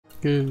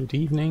Good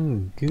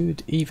evening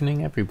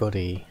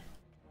everybody.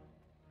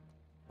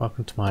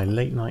 Welcome to my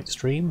late night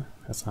stream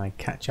as I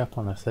catch up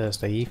on a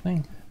Thursday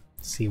evening,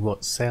 see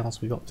what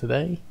sales we got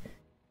today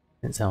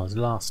since I was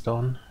last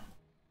on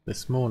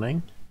this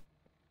morning.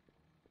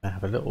 I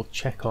have a little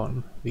check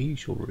on the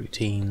usual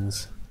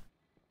routines,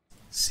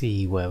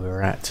 see where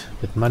we're at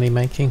with money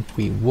making.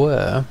 We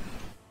were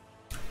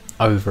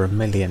over 1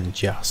 million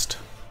just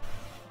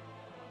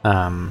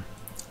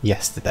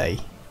yesterday,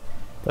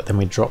 but then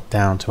we dropped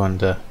down to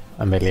under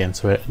 1 million,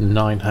 so we're at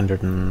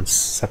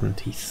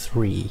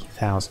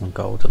 973,000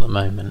 gold at the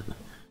moment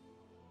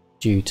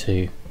due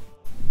to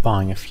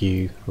buying a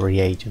few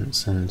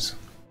reagents and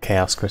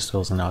chaos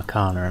crystals and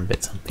arcana and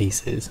bits and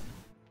pieces.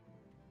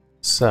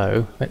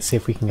 So let's see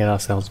if we can get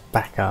ourselves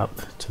back up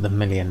to the 1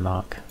 million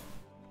mark.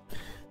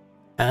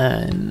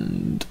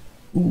 And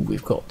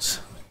we've got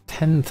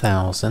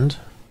 10,000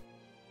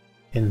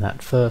 in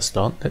that first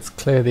lot. Let's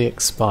clear the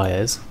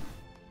expires,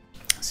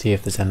 see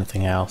if there's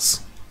anything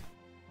else.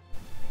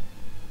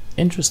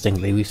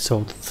 Interestingly, we've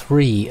sold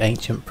 3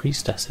 ancient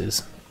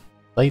priestesses.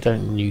 They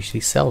don't usually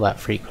sell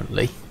that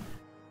frequently,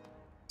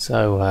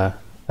 so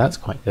that's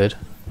quite good.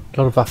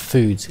 A lot of our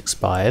food's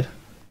expired,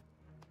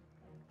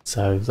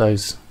 so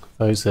those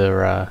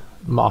are our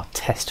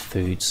test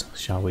foods,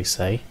 shall we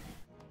say.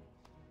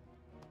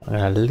 I'm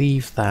going to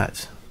leave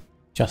that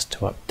just to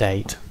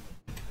update.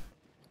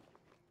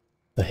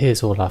 So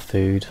here's all our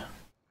food.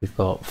 We've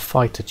got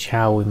fighter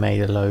chow we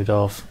made a load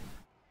of,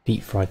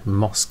 deep fried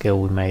moss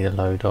gill we made a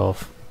load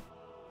of,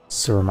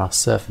 Suramar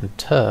surf and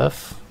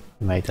turf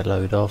we made a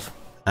load of,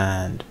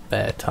 and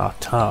bear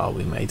tartare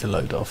we made a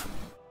load of.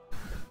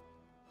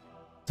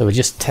 So we're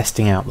just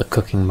testing out the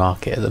cooking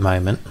market at the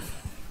moment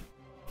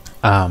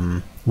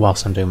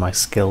whilst I'm doing my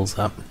skills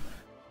up.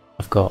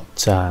 I've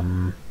got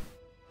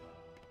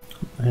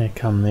here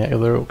come the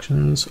other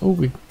auctions. Oh,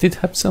 we did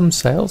have some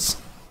sales.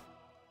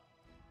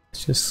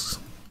 Let's just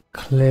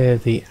clear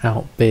the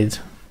outbid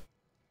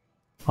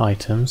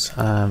items.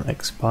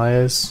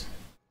 Expires,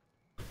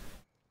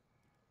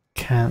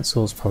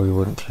 cancels, probably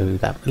wouldn't include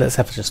that, but let's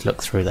have a just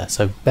look through there.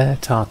 So bear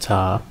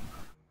tartare,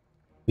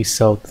 we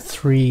sold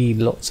 3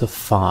 lots of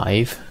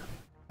 5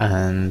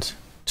 and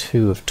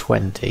 2 of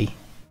 20,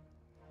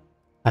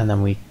 and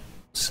then we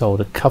sold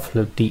a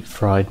couple of deep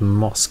fried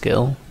moss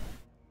gill.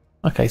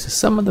 Okay, so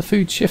some of the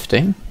food's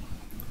shifting,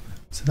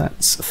 so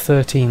that's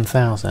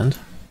 13,000.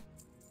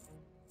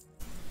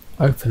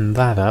 Open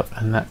that up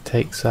and that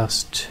takes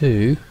us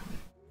to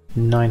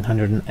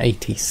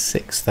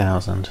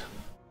 986,000.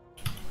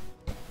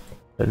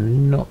 But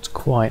not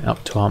quite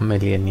up to our 1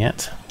 million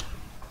yet.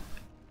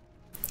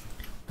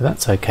 But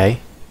that's okay,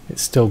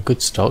 it's still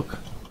good stock.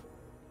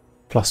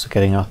 Plus we're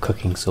getting our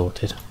cooking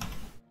sorted.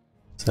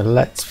 So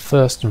let's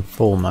first and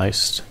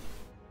foremost,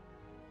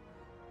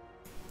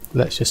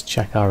 let's just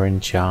check our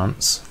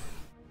enchants.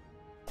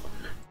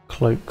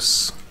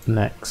 Cloaks,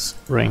 necks,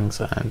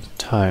 rings and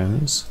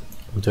tones.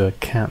 We'll do a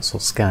cancel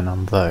scan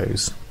on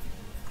those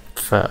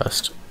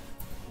first,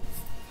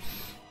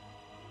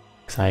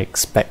 because I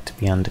expect to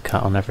be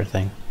undercut on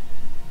everything.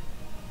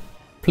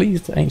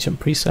 Pleased that ancient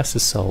priestess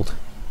is sold.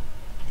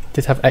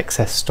 Did have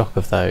excess stock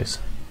of those.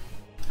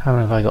 How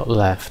many have I got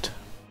left?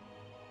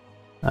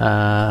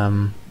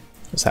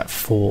 What's that,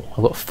 4?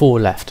 I've got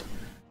 4 left.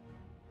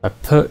 I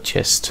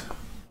purchased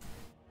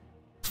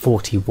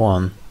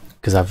 41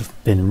 because I've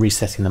been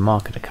resetting the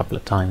market a couple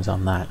of times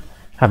on that.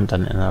 Haven't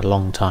done it in a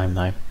long time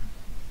though.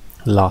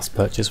 The last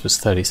purchase was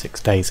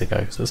 36 days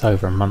ago, so it's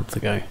over a month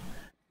ago.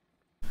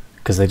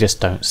 Because they just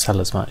don't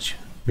sell as much.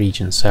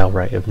 Region sale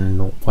rate of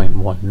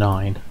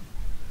 0.19.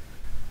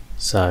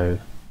 So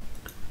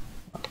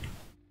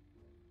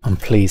I'm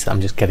pleased that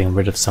I'm just getting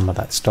rid of some of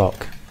that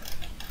stock.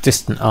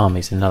 Distant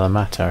armies, another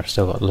matter. I've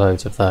still got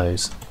loads of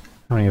those.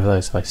 How many of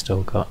those have I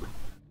still got?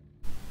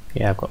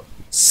 Yeah, I've got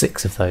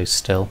 6 of those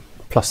still,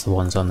 plus the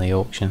ones on the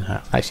auction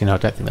house. Actually no, I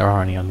don't think there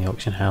are any on the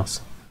auction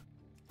house,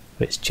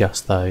 but it's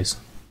just those.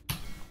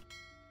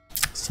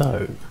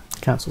 So,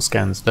 cancel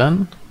scan's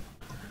done.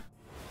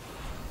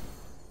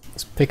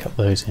 Let's pick up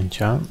those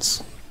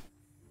enchants.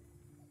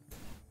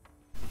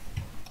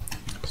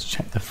 Let's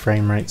check the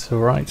frame rate's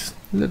alright.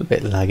 A little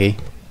bit laggy.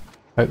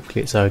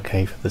 Hopefully it's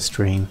okay for the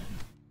stream.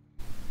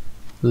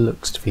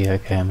 Looks to be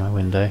okay on my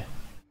window.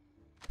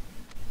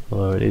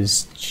 Although it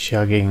is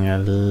chugging a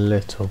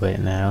little bit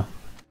now.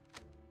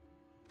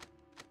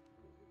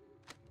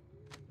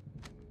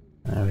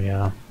 There we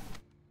are.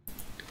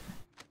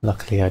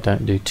 Luckily I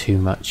don't do too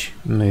much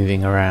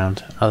moving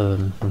around other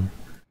than from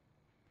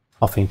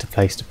hopping to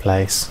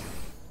place.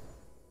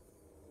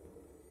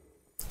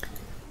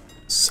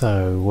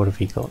 So what have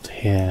we got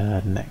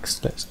here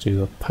next? Let's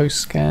do a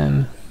post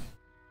scan.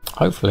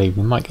 Hopefully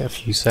we might get a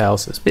few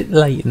sales. It's a bit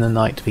late in the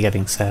night to be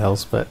getting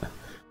sales, but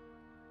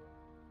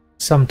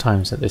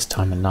sometimes at this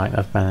time of night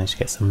I've managed to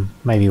get some,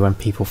 maybe when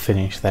people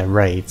finish their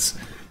raids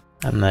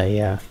and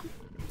they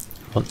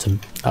want to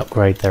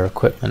upgrade their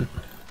equipment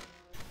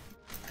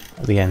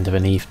at the end of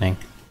an evening.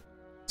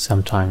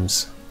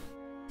 Sometimes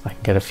I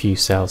can get a few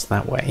sales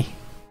that way.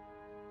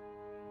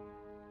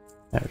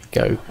 There we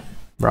go.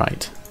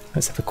 Right,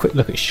 let's have a quick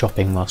look at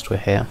shopping whilst we're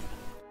here.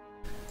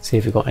 See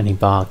if we've got any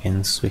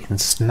bargains we can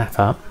snap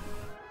up.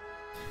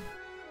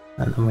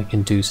 And then we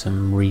can do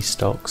some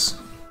restocks.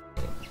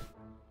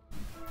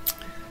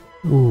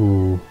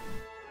 Ooh,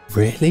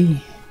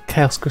 really?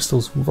 Chaos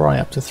Crystals right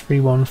up to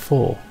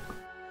 314.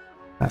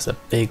 That's a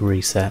big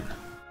reset.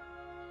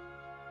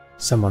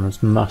 Someone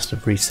must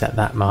have reset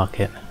that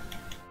market.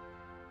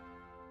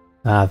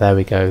 Ah, there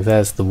we go.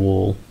 There's the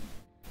wall.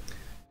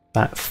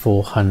 That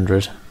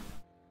 400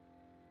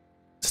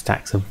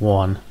 stacks of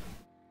 1.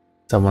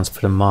 Someone's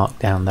put a mark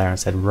down there and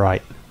said,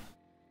 right,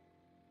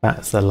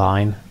 that's the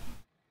line.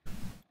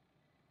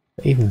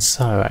 But even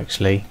so,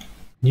 actually,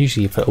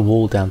 usually you put a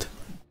wall down to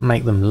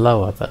make them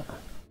lower, but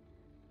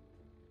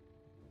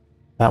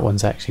that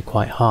one's actually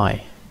quite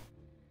high.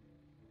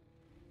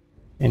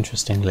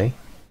 Interestingly.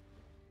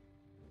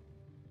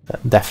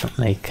 But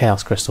definitely,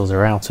 Chaos Crystals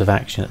are out of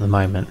action at the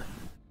moment.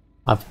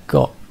 I've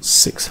got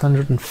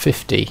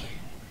 650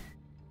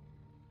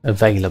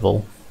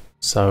 available,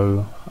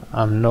 so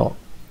I'm not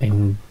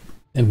in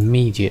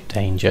immediate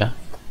danger,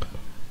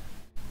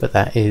 but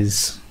that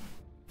is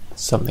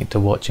something to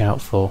watch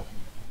out for.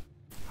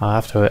 I'll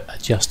have to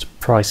adjust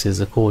prices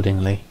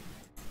accordingly.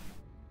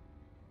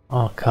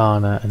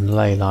 Arcana and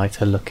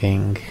Leylight are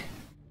looking...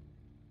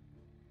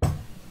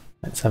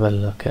 Let's have a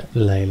look at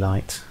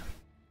Leylight.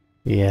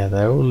 Yeah,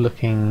 they're all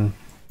looking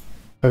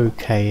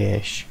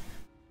okay-ish.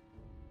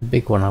 The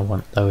big one I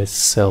want though is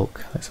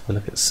Silk. Let's have a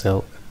look at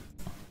Silk.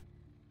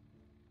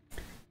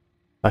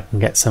 If I can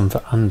get some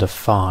for under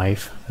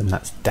 5, then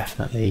that's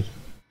definitely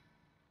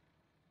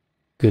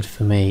good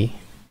for me.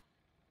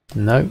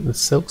 No, the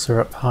Silks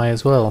are up high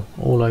as well,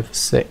 all over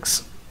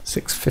 6.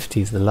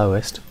 650 is the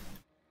lowest.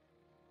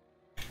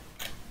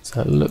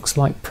 So it looks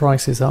like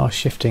prices are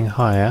shifting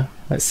higher.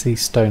 Let's see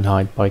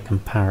Stonehide by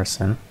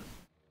comparison.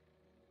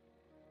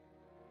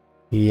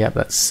 Yep,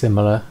 that's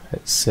similar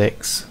at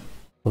 6.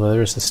 Although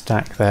there is a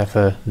stack there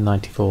for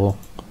 94.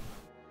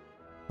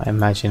 I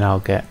imagine I'll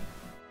get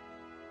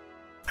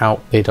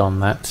outbid on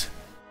that,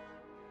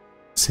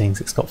 seeing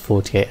as it's got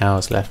 48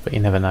 hours left, but you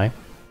never know.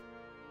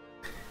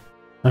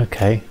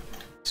 Okay,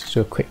 let's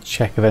do a quick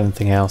check of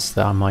anything else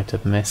that I might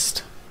have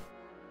missed.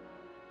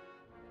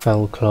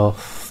 Fell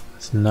cloth,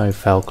 there's no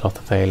fell cloth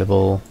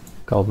available.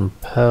 Golden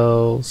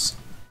pearls,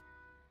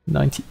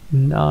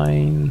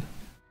 99.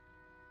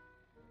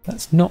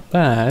 That's not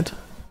bad,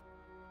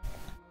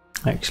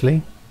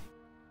 actually.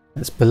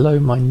 It's below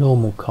my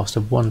normal cost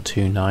of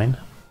 129.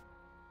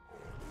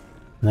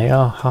 And they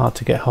are hard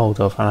to get hold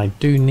of, and I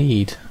do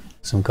need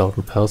some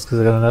golden pearls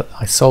because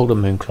I sold a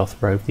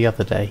mooncloth robe the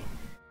other day.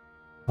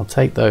 I'll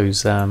take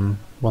those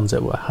ones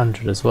that were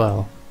 100 as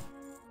well.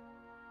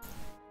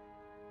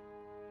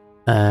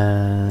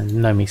 And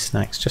Nomi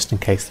snacks, just in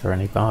case there are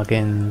any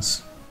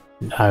bargains.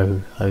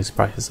 No, those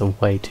prices are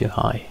way too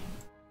high.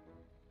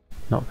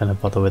 Not going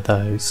to bother with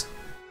those.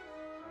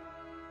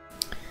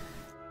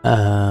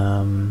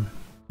 Nomi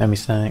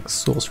snacks,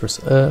 Sorcerous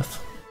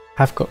Earth.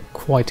 Have got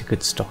quite a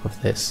good stock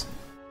of this.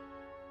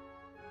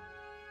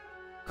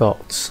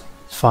 Got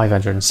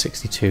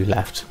 562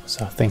 left,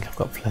 so I think I've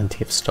got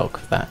plenty of stock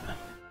of that.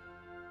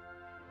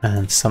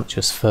 And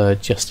Sumptuous Fur,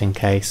 just in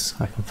case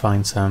I can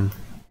find some.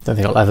 Don't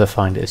think I'll ever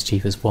find it as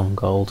cheap as 1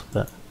 gold,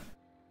 but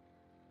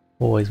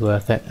always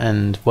worth it.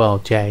 And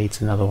Wild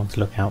Jade's another one to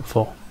look out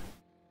for.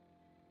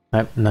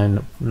 Nope,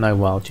 no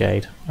Wild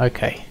Jade.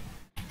 Okay,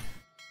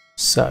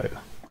 so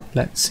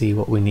let's see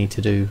what we need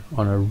to do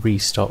on a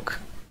restock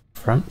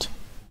front.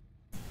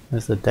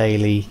 There's the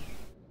daily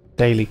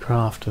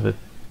craft of a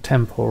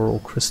temporal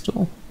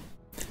crystal,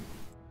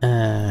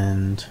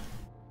 and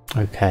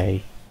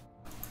okay,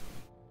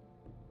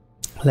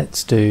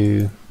 let's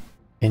do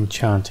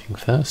enchanting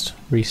first.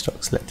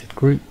 Restock selected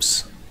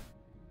groups.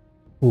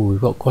 Ooh,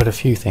 we've got quite a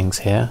few things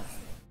here.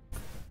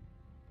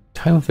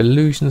 Tome of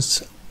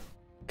Illusions,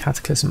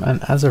 Cataclysm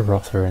and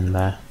Azeroth are in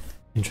there,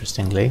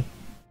 interestingly.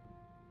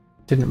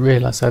 Didn't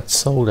realise I'd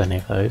sold any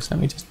of those. Let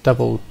me just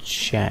double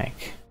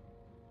check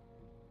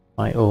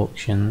my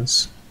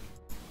auctions.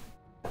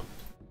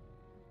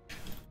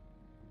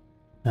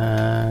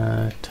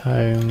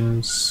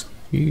 Tomes,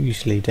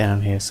 usually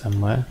down here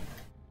somewhere.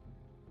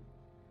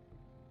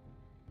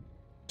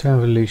 Tome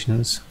of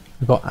Illusions,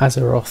 we've got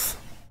Azeroth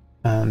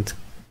and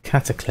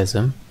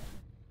Cataclysm.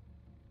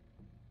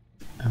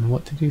 And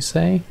what did you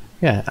say?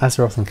 Yeah,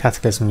 Azeroth and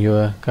Cataclysm you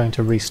were going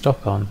to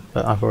restock on,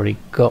 but I've already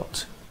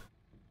got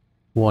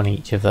one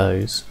each of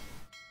those.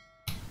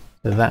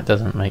 So that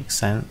doesn't make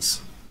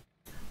sense.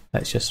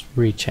 Let's just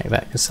recheck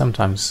that, because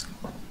sometimes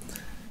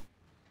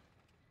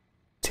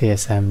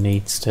TSM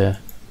needs to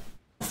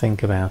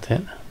think about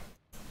it.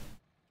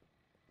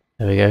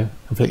 There we go,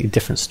 completely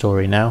different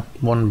story now.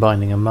 One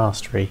Binding and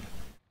Mastery,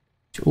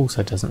 which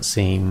also doesn't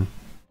seem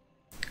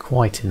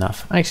quite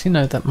enough. Actually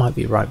no, that might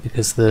be right,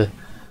 because the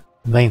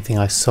main thing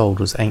I sold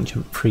was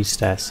Ancient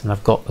Priestess, and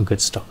I've got a good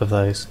stock of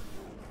those.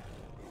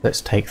 Let's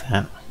take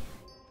that.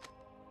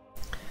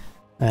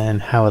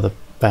 And how are the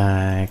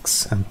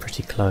bags and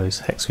pretty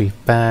clothes? Hexweave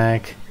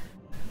bag,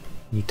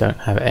 you don't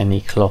have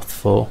any cloth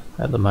for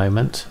at the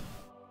moment.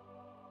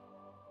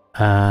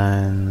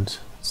 And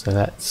so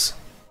let's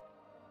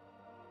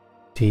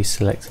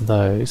deselect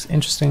those.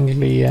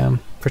 Interestingly,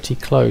 Pretty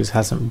Clothes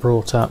hasn't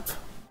brought up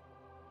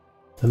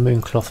the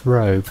mooncloth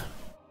robe.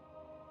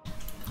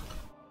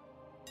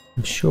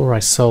 I'm sure I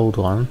sold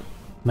one.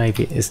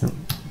 Maybe it isn't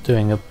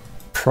doing a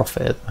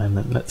profit at the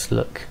moment. Let's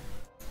look.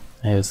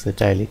 Here's the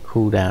daily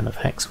cooldown of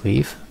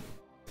Hexweave.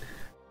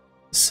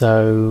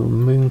 So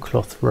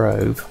mooncloth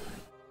robe.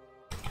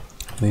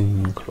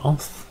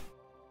 Mooncloth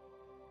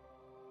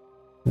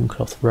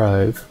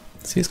robe.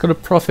 See, it's got a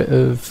profit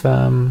of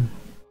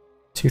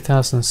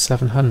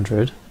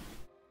 2,700.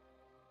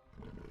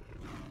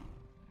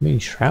 Moon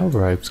Shroud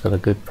robe's got a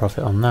good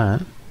profit on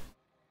that,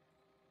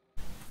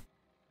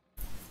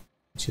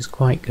 which is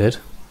quite good. I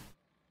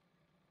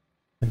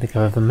don't think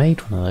I've ever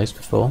made one of those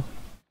before.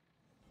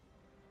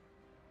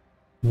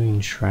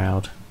 Moon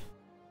Shroud.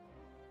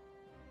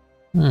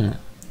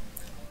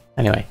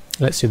 Anyway,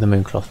 let's do the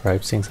mooncloth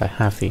robe, since I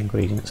have the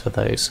ingredients for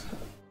those.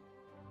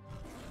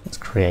 Let's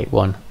create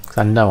one, because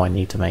I know I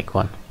need to make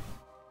one.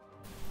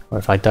 Or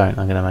if I don't,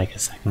 I'm going to make a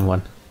second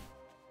one.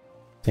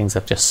 Things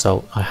I've just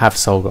sold. I have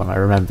sold one, I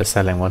remember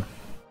selling one.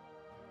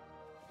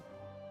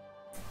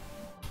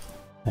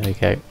 There we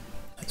go.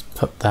 Let's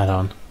put that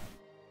on.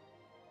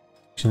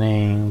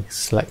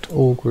 Select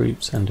all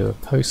groups and do a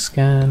post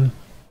scan.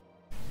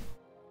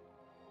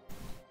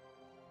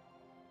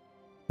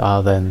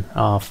 Then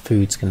our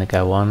food's going to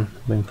go on,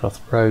 mooncloth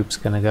robe's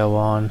going to go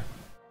on,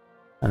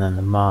 and then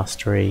the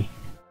mastery.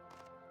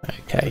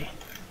 Okay.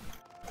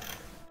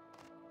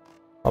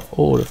 Pop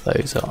all of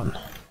those on.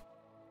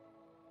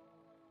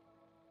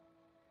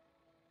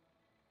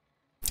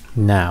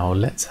 Now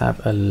let's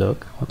have a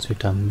look, once we've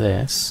done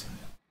this,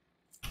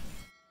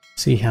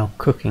 see how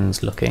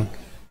cooking's looking.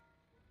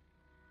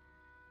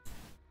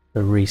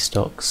 The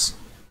restocks.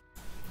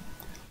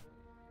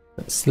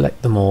 Let's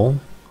select them all.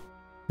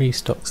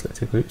 Restock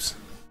selected groups.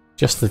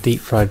 Just the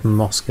deep fried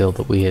mossgill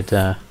that we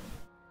had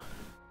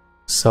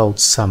sold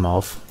some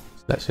of.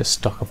 So let's just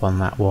stock up on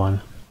that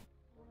one.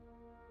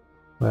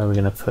 Where are we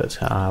going to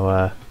put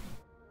our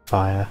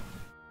fire?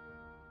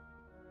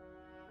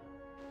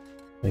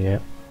 So yeah,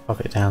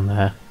 pop it down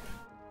there.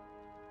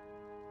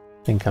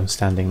 I think I'm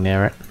standing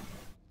near it.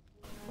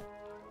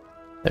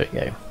 There we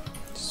go.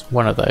 Just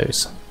one of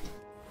those.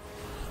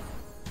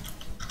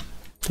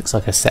 Looks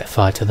like I set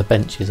fire to the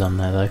benches on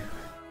there though.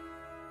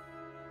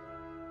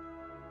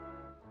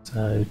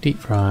 So deep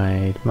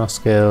fried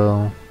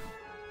mossgill.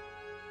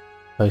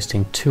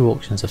 Posting 2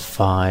 auctions of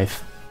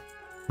 5,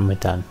 and we're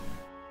done.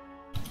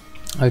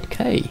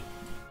 Okay.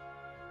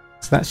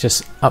 So that's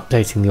just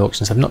updating the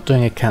auctions. I'm not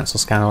doing a cancel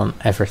scan on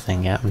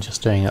everything yet. I'm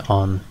just doing it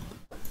on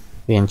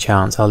the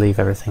enchants. I'll leave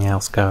everything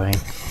else going.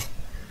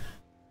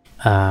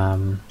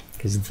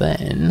 Because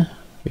then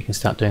we can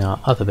start doing our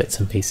other bits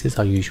and pieces,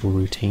 our usual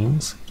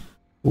routines.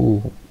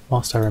 Ooh,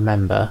 whilst I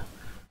remember,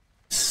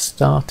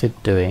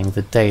 started doing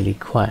the daily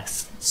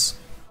quests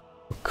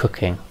for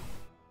cooking.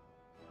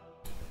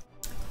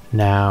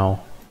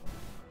 Now,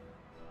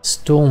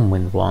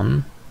 Stormwind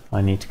one,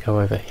 I need to go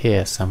over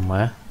here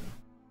somewhere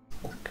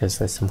because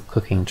there's some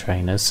cooking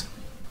trainers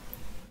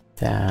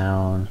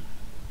down.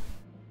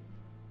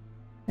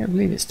 I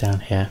believe it's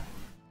down here.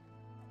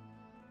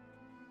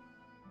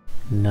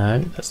 No,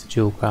 that's the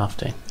dual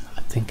crafting.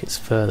 I think it's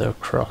further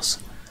across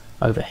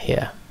over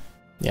here.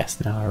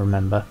 Yes, now I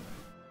remember.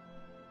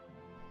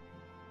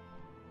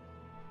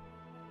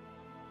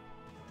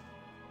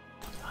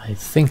 I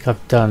think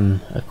I've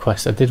done a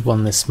quest. I did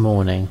one this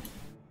morning,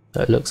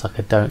 but it looks like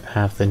I don't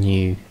have the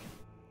new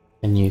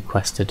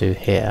quest to do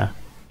here.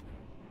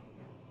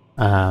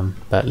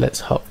 But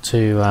let's hop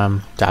to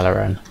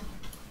Dalaran,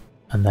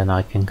 and then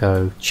I can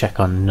go check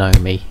on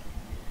Nomi,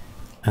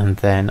 and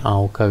then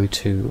I'll go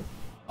to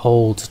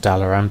Old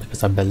Dalaran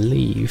because I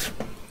believe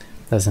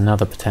there's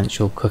another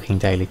potential cooking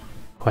daily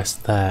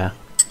quest there.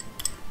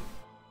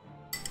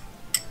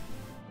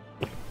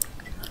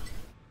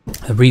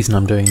 The reason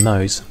I'm doing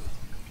those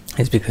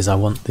is because I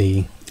want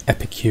the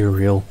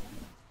Epicurial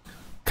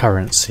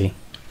currency,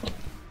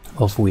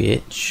 of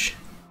which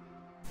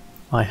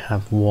I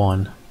have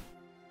one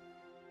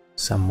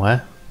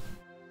somewhere.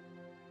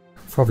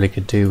 Probably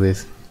could do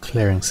with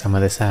clearing some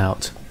of this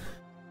out.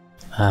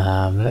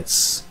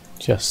 Let's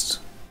just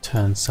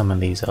turn some of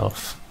these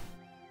off.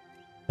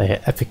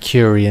 They're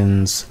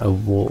Epicurean's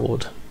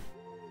Award.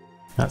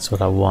 That's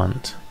what I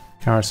want.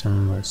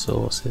 Garrison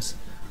resources.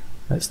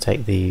 Let's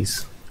take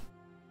these.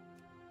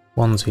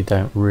 Ones we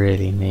don't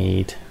really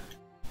need.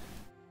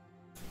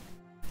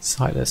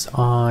 Sightless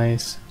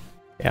eyes.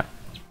 Yeah.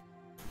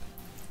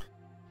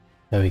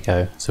 There we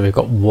go. So we've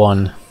got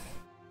one.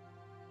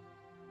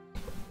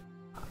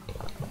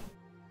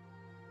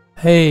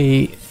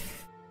 Hey,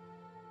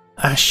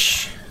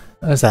 Ash.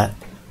 What's that?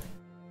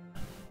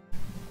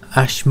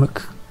 Ash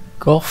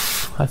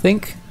McGoff, I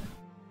think.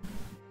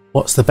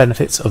 What's the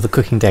benefits of the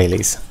cooking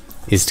dailies?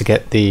 Is to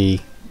get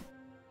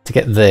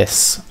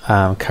this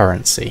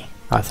currency.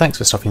 Thanks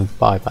for stopping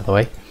by the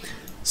way.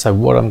 So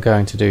what I'm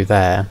going to do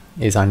there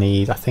is I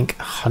need, I think,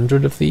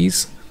 100 of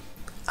these,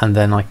 and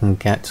then I can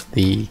get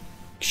the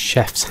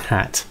chef's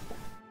hat,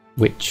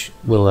 which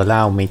will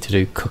allow me to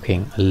do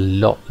cooking a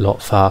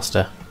lot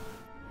faster,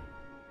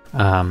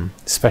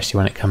 especially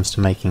when it comes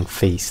to making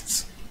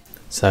feasts.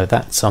 So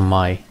that's on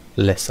my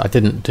list. I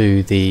didn't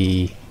do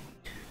the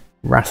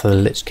Wrath of the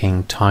Lich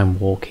King time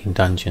walking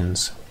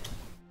dungeons,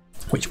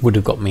 which would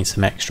have got me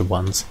some extra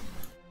ones.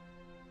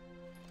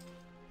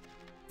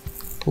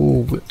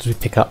 Ooh, what did we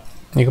pick up?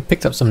 We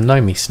picked up some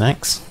Nomi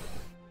snacks.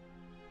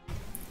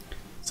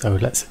 So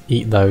let's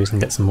eat those and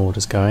get some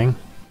orders going.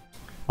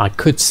 I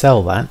could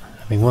sell that.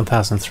 I mean,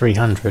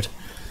 1,300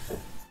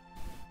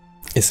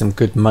 is some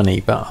good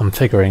money, but I'm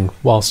figuring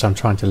whilst I'm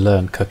trying to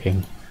learn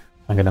cooking,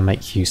 I'm going to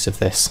make use of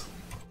this,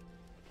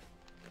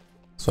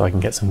 so I can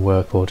get some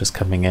work orders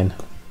coming in.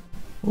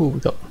 Oh, we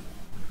got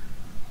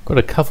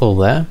a couple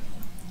there.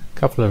 A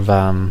couple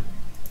of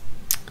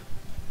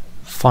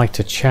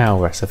fighter chow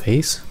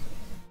recipes.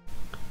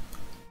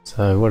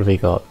 So what have we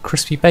got?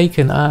 Crispy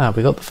bacon. Ah,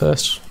 we got the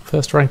first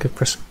rank of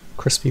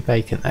crispy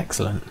bacon.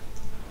 Excellent.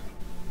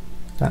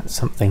 That's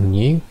something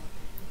new.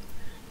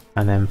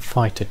 And then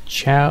fighter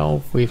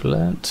chow we've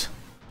learnt.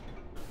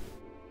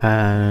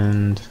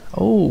 And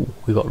oh,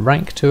 we got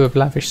rank 2 of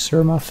lavish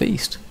Suramar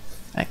feast.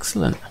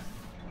 Excellent.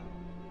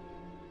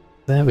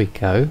 There we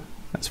go.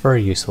 That's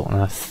very useful.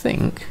 And I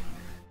think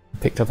I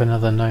picked up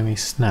another Nomi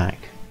snack.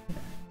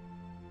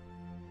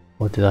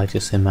 Or did I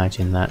just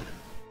imagine that?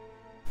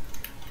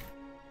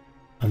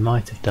 I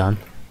might have done.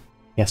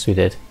 Yes, we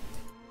did.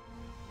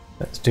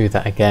 Let's do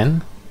that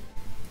again.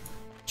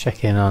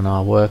 Check in on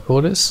our work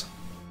orders.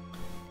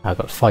 I've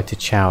got fighter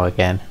chow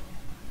again.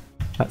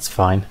 That's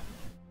fine.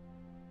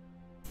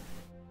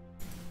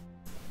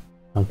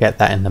 I'll get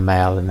that in the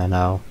mail and then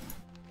I'll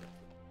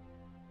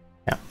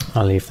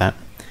leave that.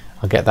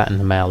 I'll get that in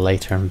the mail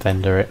later and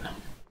vendor it.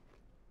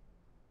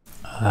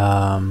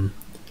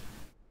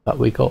 But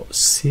we got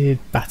seared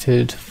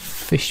battered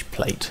fish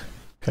plate.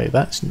 Okay,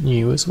 that's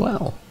new as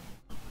well.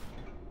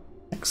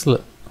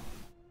 Excellent.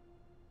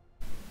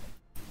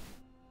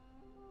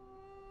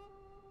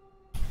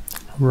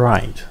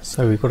 Right,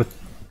 so we've got a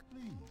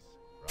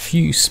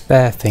few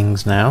spare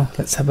things now.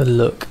 Let's have a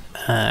look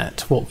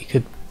at what we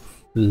could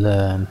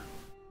learn.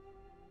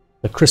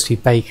 The crispy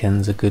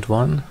bacon's a good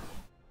one.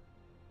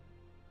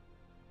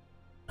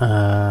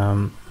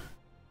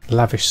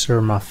 Lavish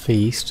Suramar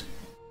feast.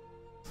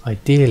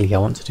 Ideally I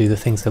want to do the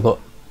things I've got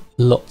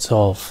lots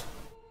of,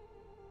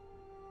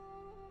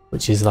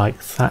 which is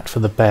like that for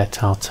the bear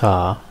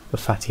tartare, the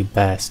fatty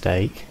bear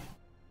steak.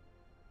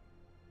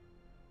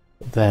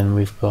 Then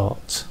we've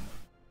got,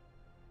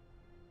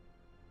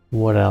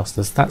 what else?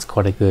 That's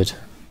quite a good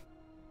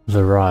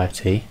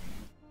variety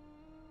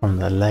from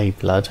the lay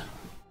blood.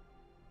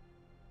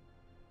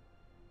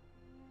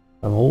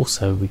 I'm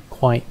also be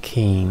quite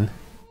keen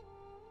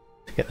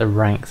to get the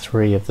rank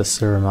 3 of the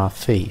Suramar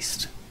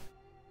feast.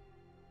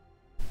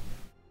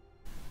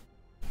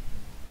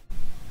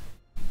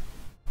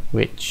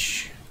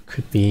 Which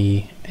could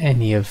be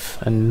any of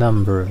a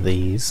number of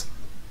these.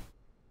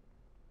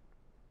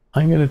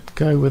 I'm going to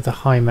go with the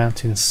high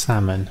mountain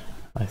salmon,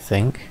 I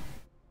think,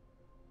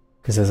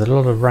 because there's a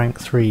lot of rank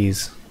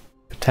 3s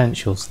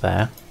potentials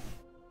there,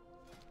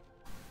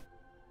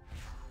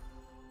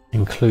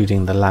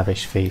 including the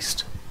lavish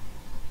feast.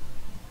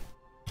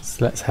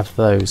 So let's have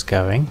those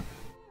going.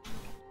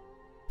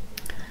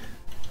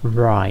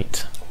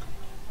 Right.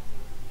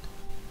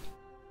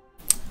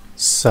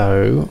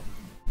 So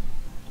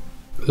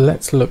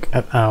let's look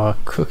at our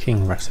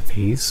cooking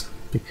recipes,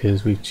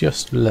 because we've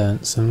just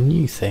learnt some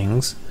new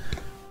things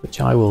which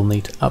I will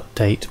need to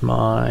update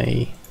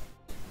my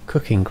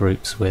cooking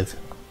groups with.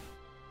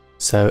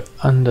 So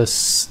under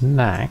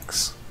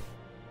snacks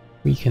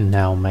we can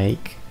now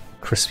make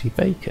crispy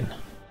bacon,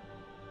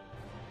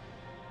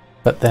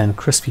 but then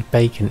crispy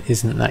bacon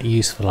isn't that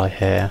useful, I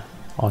hear,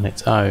 on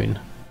its own,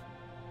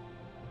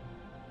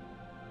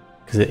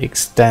 because it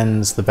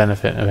extends the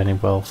benefit of any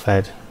well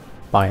fed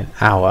by an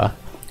hour,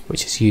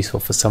 which is useful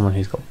for someone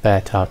who's got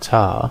bear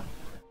tartare.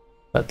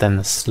 But then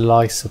the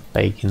slice of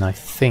bacon, I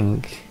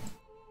think,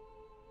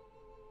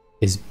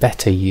 is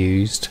better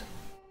used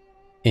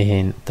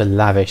in the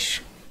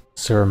lavish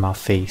Suramar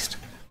feast.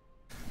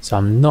 So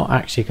I'm not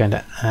actually going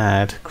to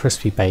add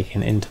crispy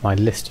bacon into my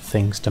list of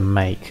things to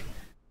make,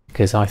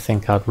 because I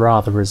think I'd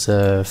rather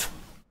reserve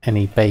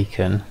any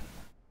bacon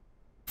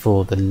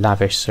for the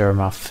lavish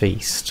Suramar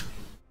feast.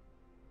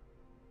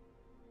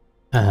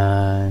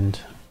 And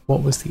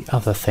what was the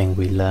other thing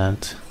we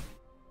learnt?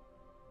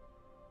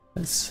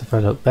 Let's have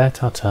a look. Bear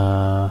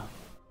tartare.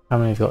 How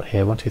many have we got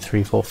here? 1, 2,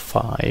 3, 4,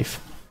 5.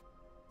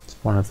 It's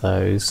one of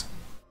those.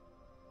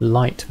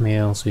 Light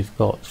meals we've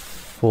got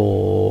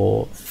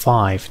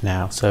 5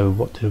 now. So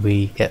what did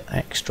we get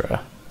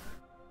extra?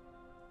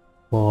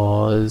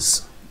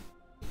 Was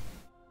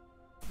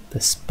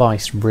the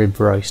spiced rib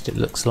roast, it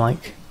looks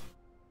like,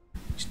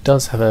 which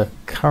does have a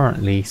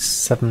currently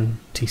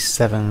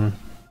 77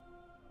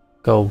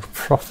 gold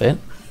profit.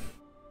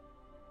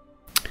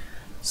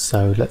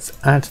 So let's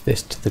add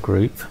this to the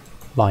group,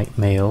 light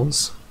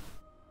meals,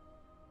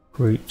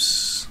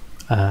 groups,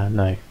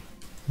 no,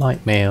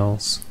 light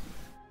meals,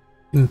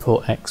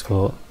 import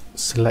export,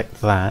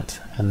 select that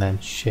and then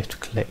shift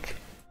click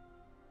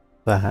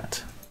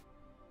that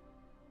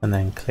and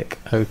then click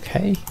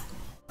OK,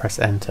 press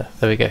enter,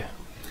 there we go,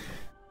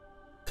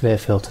 clear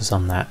filters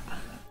on that.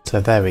 So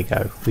there we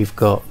go, we've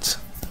got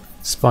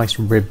spiced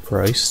rib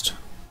roast.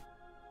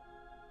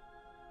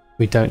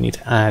 We don't need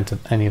to add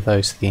any of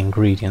those to the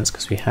ingredients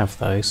because we have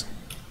those.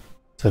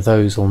 So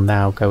those will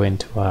now go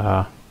into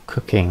our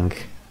cooking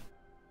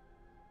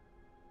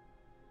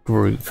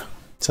group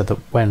so that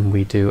when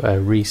we do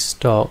a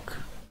restock,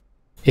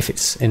 if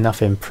it's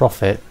enough in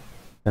profit,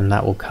 then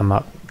that will come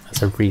up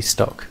as a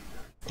restock.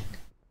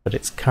 But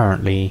it's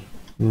currently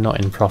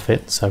not in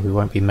profit, so we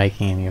won't be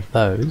making any of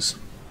those.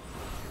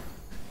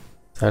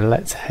 So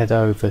let's head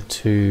over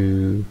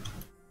to...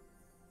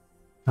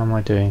 How am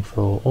I doing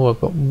for... Oh, I've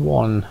got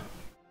one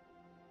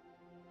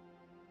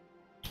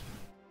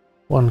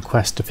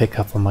quest to pick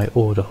up on my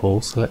order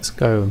hall, so let's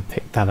go and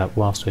pick that up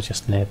whilst we're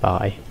just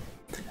nearby.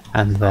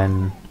 And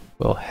then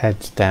we'll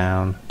head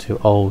down to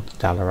Old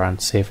Dalaran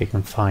to see if we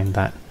can find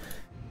that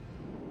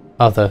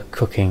other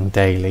cooking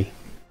daily.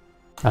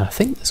 And I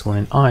think there's one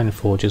in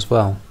Ironforge as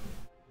well.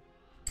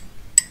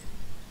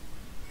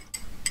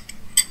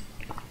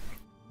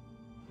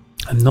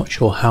 I'm not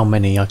sure how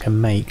many I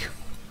can make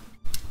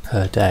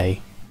per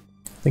day.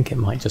 I think it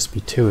might just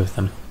be 2 of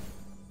them.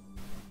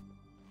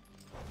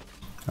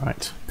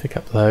 Right, pick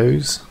up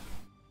those.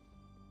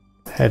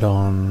 Head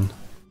on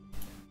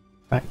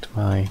back to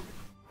my...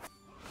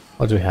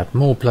 What do we have?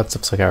 More Bloods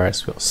of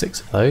Cigarettes. We've got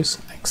 6 of those.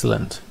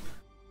 Excellent.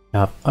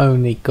 Now I've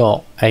only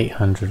got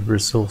 800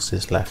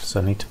 resources left, so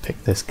I need to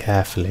pick this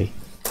carefully.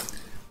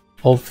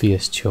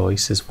 Obvious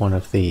choice is one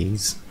of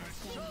these.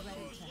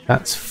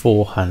 That's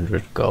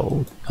 400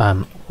 gold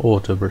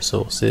order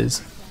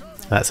resources.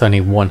 That's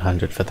only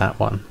 100 for that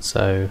one,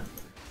 so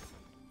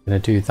I'm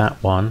going to do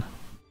that one.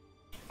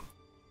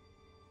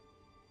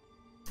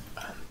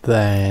 And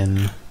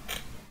then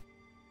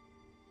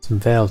some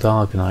Veiled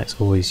Argonite's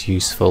always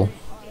useful,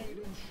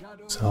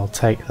 so I'll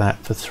take that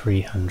for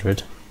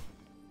 300.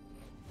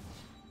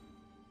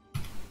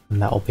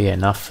 And that'll be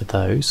enough for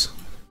those.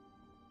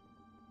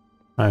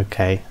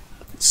 Okay,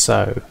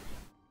 so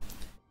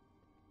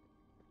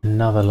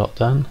another lot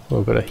done. Well,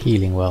 we've got a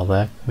healing well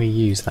there. Can we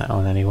use that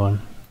on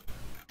anyone?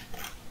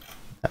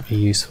 That'd be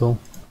useful.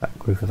 That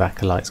group of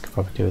acolytes could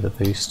probably do with a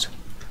boost.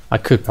 I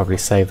could probably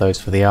save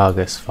those for the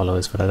Argus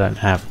followers, but I don't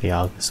have the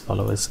Argus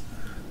followers,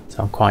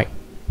 so I'm quite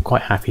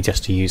happy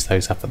just to use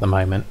those up at the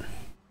moment.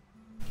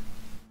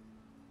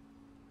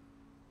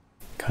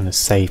 Kind of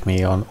save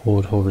me on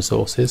order hall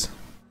resources.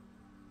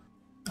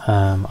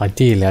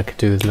 Ideally I could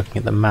do with looking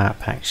at the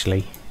map,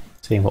 actually,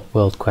 seeing what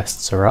world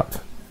quests are up.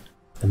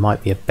 There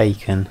might be a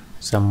bacon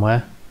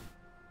somewhere.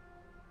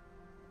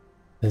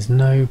 There's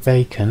no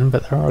bacon,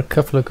 but there are a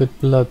couple of good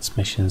Bloods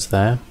missions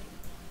there.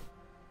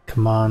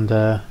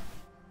 Commander,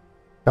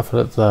 a couple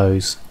of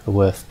those are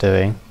worth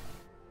doing,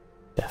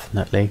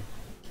 definitely.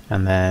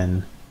 And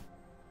then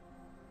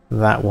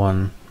that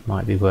one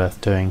might be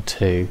worth doing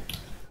too.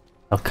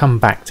 I'll come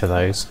back to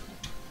those.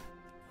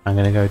 I'm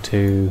going to go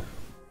to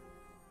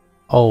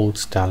Old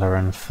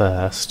Dalaran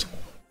first.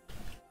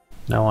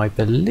 Now I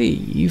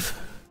believe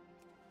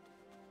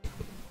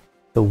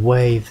the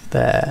way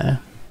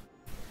there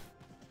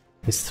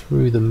is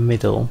through the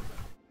middle.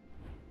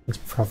 Is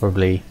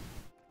probably,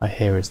 I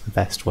hear, is the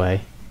best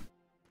way.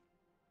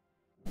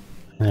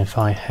 And if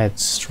I head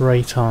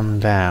straight on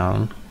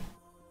down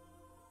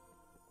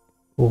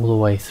all the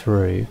way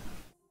through,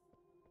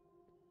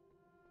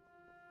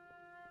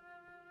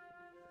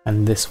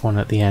 and this one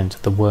at the end,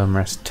 the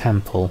Wormrest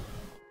Temple,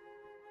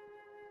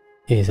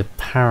 is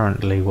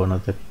apparently one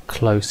of the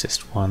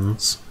closest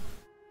ones,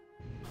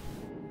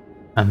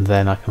 and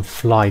then I can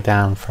fly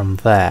down from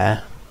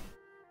there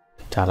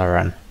to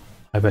Dalaran,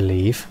 I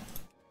believe.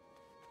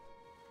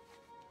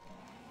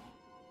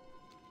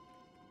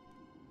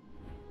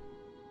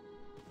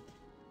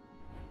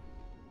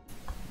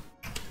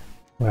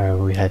 Where are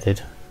we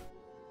headed?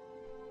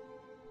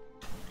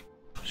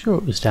 I'm sure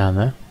it was down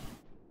there.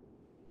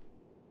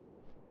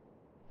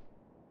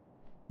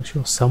 I'm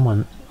sure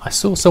I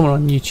saw someone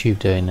on YouTube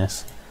doing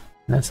this,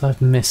 unless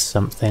I've missed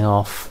something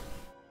off.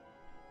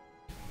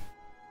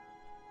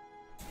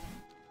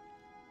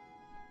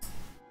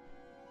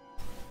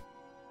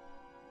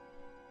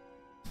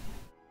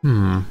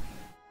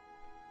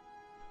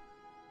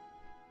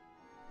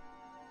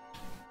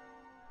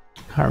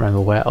 Can't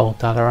remember where Old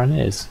Dalaran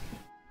is.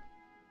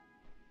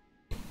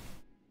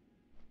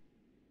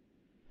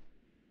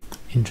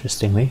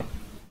 Interestingly,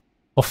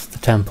 off the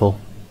temple.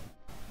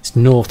 It's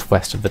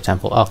northwest of the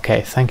temple.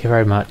 Okay, thank you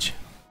very much.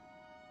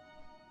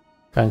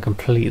 Going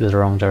completely the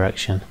wrong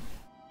direction.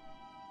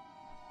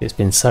 It's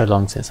been so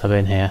long since I've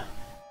been here.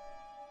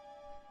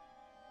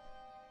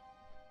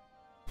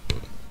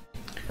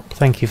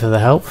 Thank you for the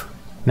help.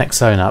 Next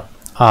zone up.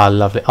 Ah,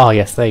 lovely. Ah,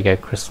 yes, there you go.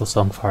 Crystal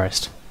Song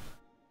Forest.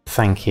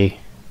 Thank you.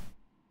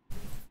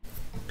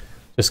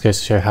 Just goes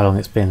to show how long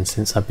it's been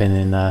since I've been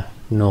in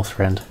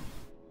Northrend.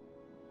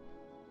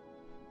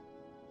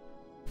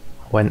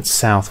 I went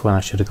south when I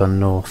should have gone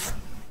north.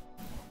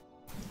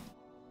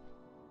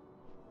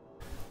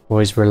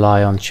 Always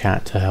rely on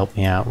chat to help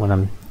me out when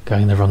I'm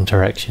going the wrong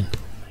direction.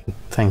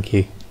 Thank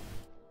you.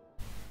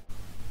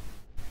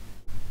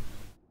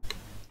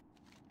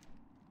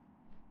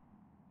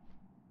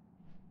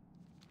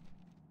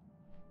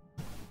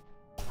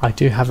 I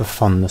do have a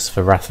fondness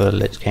for Wrath of the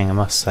Lich King, I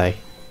must say.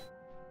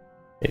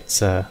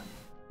 It's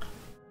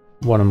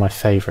one of my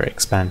favourite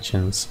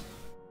expansions.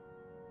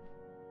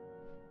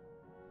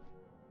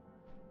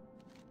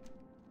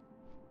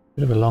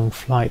 Bit of a long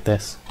flight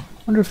this. I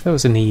wonder if there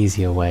was an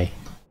easier way.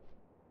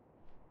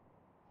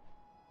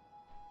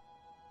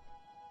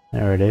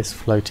 There it is,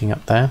 floating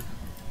up there.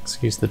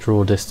 Excuse the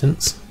draw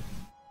distance.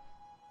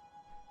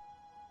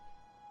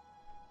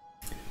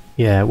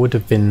 Yeah, it would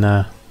have been...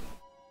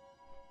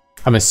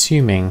 I'm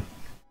assuming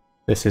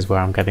this is where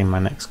I'm getting my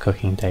next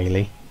cooking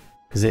daily,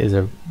 because it is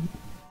a...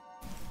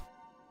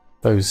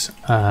 Those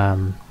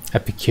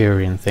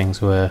Epicurean things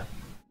were,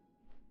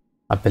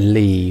 I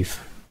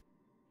believe,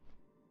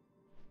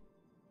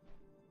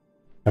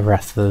 a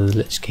Wrath of the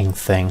Lich King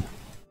thing.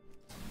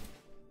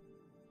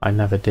 I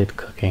never did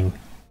cooking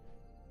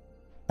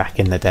back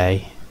in the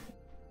day.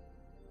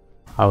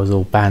 I was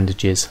all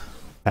bandages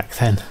back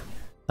then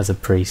as a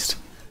priest,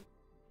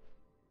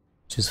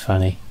 which is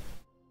funny.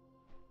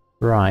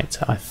 Right,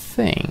 I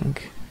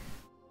think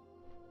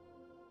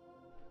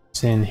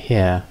it's in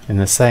here, in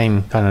the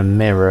same kind of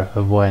mirror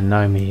of where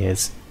Nomi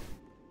is.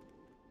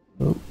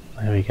 Oh,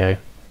 there we go.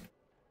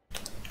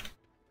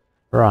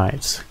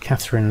 Right,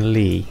 Catherine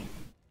Lee,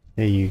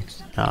 here you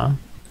are.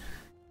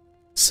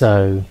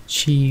 So,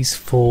 cheese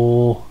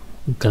for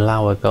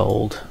Glower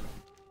Gold.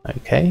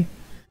 Okay.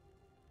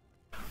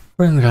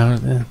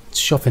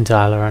 Shop in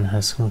Tailoring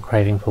has some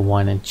craving for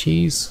wine and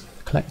cheese.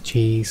 Collect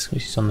cheese,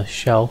 which is on the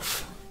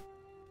shelf.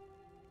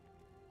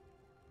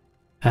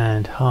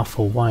 And half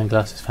full wine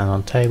glasses found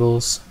on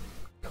tables.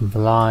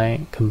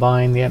 Combine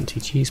the empty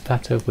cheese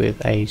platter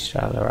with aged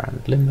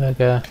Shal'dorei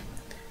Limburger.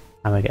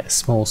 And we get a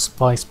small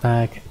spice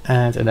bag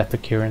and an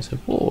Epicurean's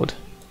Award.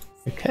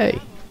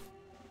 Okay.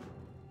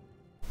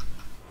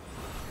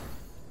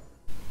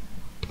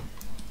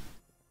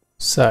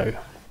 So,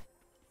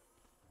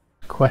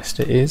 quest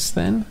it is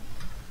then.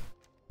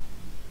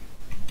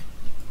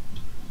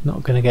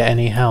 Not going to get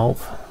any help.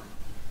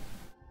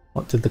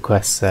 What did the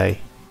quest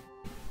say?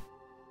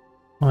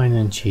 Wine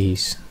and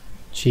cheese.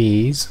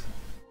 Cheese.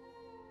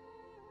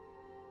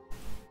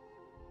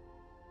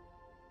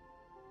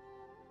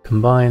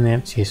 Combine the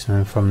empty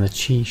spoon from the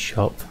cheese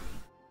shop.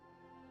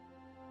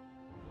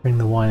 Bring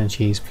the wine and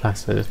cheese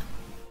platter.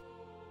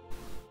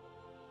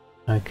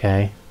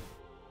 Okay.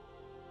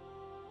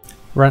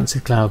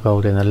 Rancid cloud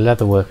gold in the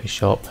leatherworker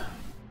shop.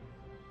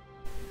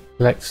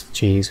 Collect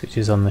cheese, which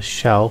is on the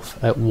shelf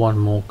at one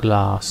more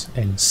glass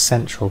in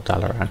central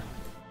Dalaran.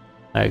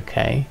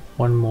 Okay,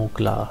 one more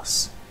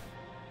glass.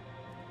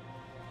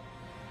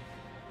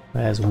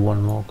 There's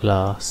one more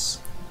glass.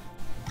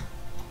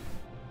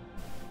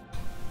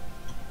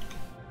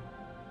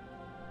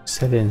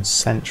 Set in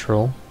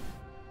central.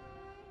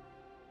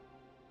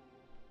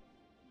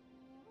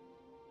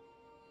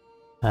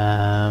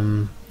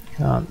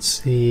 Can't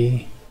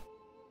see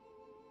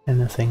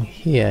anything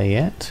here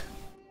yet.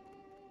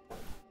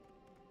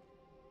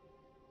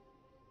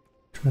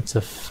 Threads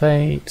of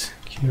Fate,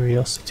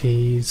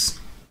 Curiosities.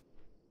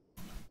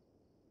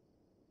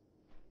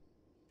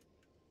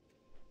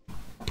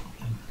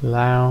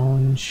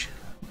 Lounge.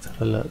 Let's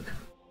have a look.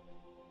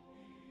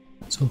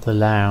 That's all the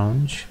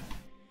lounge.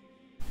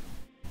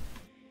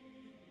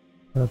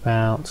 What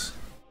about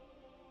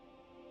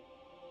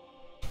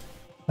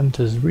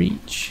Hunter's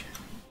Reach?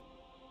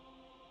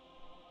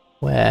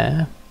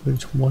 Where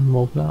would one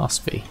more glass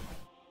be?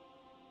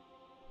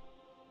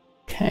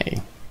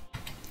 Okay.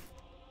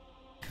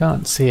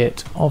 Can't see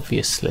it,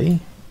 obviously.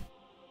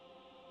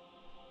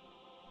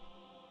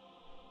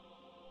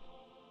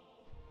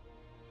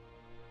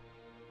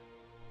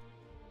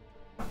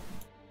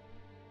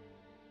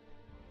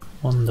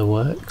 On the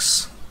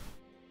works.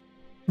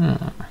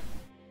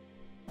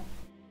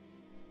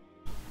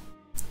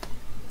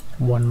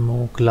 One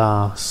more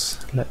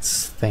glass.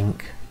 Let's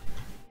think.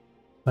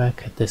 Where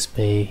could this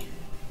be?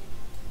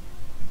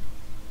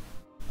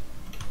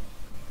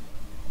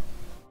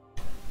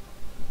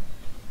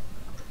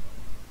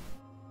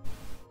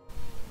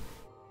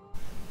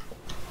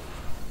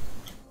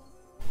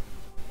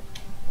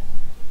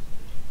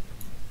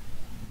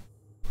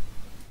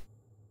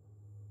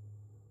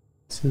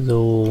 This is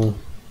all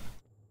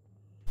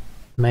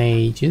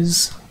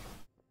mages.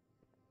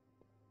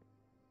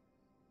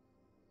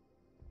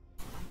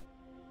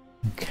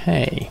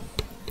 Okay.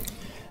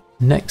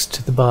 Next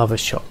to the barber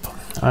shop.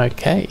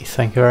 Okay,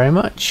 thank you very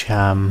much.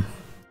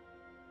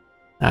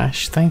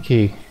 Ash, thank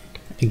you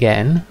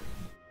again.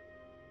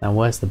 Now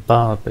where's the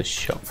barber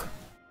shop?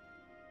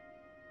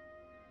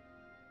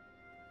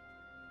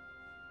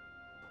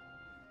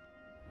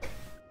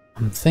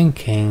 I'm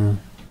thinking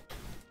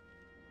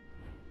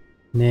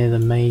near the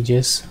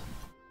majors.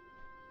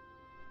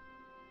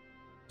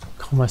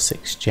 Commerce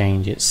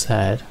exchange, it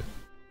said.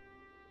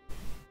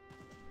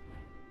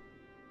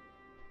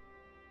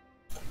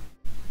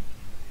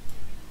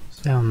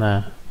 It's down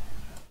there.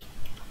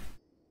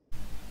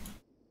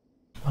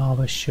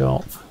 Barber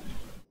shop.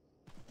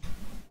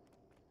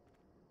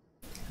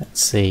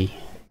 Let's see.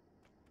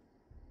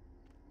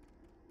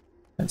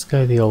 Let's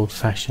go the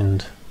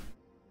old-fashioned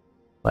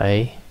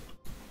way.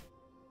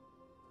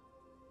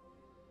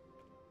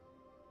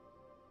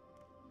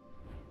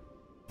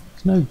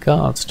 There's no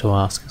guards to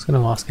ask. I was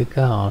going to ask a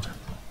guard.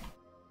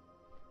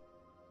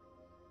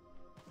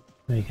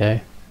 There you go.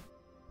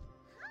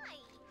 Hi,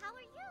 how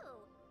are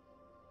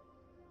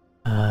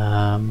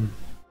you?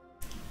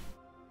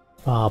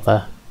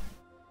 Barber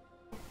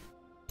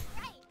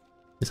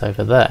is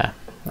over there.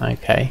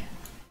 Okay.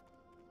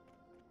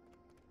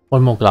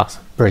 One more glass.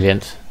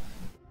 Brilliant.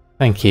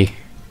 Thank you.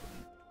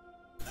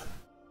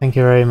 Thank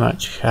you very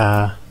much,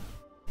 Ash.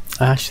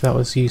 That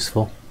was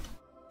useful.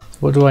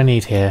 What do I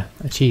need here?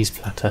 A cheese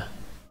platter.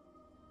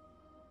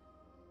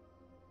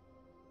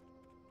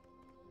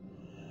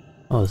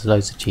 Oh, there's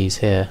loads of cheese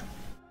here.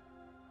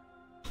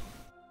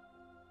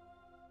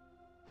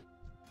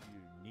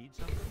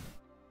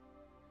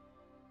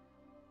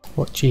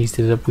 What cheese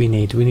did we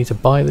need? Do we need to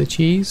buy the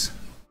cheese?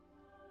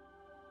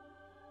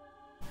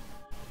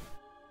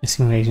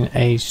 Missing ingredient,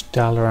 aged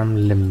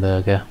Dalaran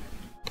Limburger.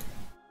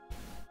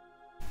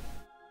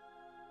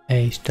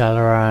 Aged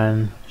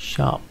Dalaran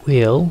Sharp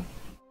Wheel.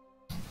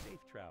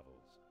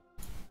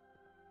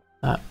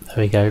 Ah, there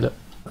we go, look,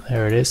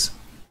 there it is.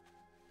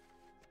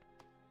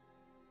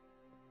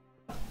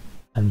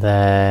 And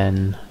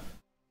then...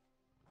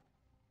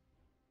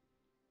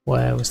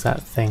 where was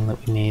that thing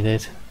that we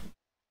needed?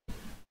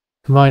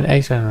 Combine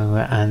 8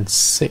 and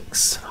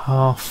 6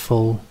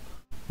 half-full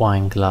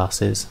wine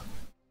glasses.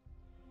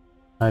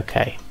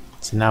 Okay,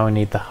 so now we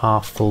need the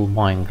half-full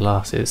wine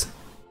glasses,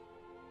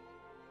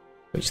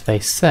 which they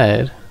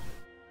said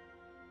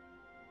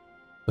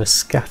were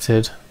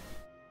scattered.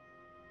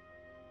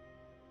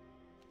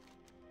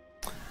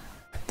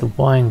 The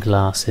wine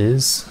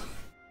glasses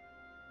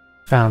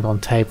found on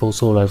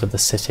tables all over the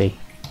city.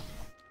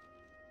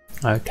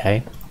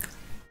 Okay,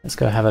 let's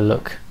go have a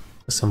look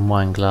for some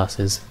wine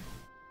glasses.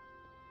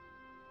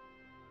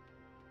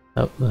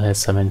 Oh, there's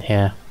some in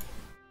here.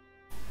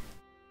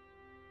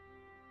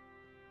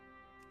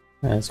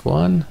 There's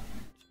one.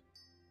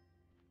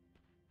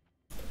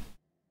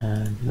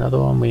 And another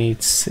one. We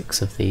need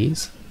 6 of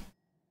these.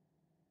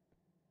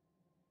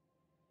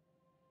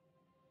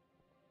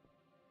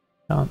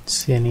 Can't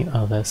see any.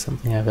 Oh, there's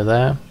something over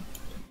there.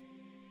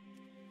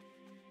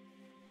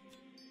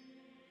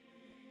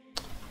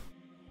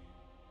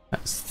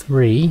 That's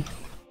 3.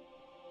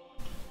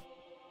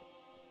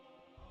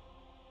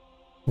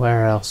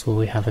 Where else will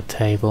we have a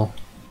table?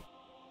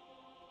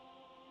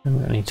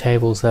 Haven't got any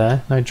tables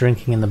there. No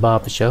drinking in the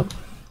barber shop.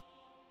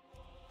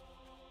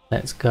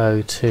 Let's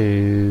go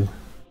to...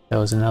 there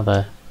was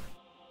another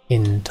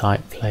inn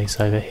type place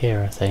over here,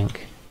 I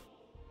think.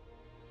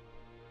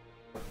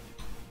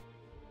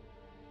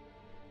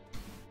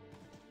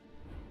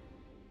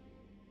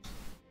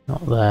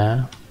 Not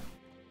there.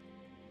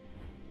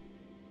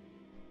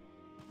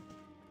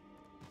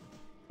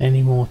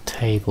 Any more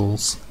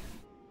tables?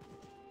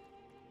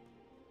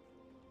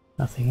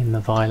 Nothing in the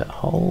violet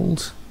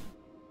hold.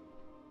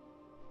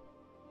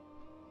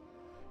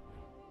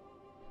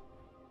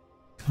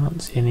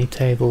 Can't see any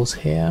tables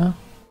here.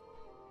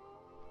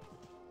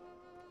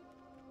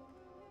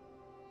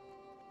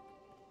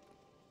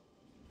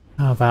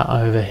 How about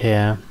over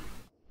here?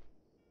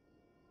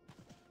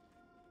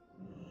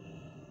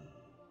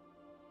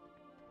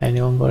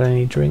 Anyone got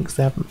any drinks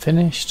they haven't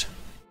finished?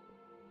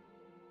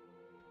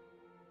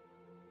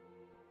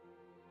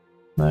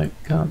 No,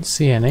 can't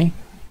see any.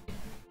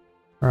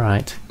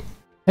 Right.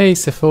 Hey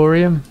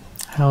Sephorium,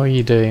 how are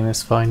you doing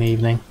this fine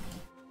evening?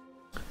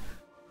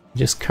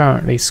 Just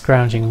currently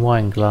scrounging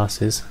wine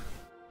glasses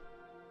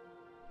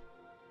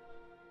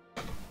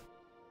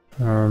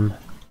from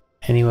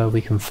anywhere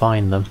we can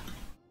find them.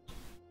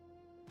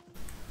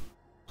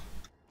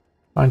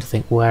 Trying to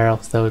think where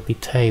else there would be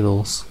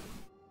tables.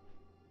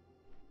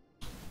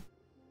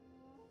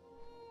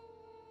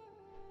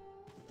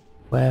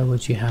 Where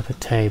would you have a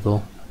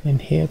table? In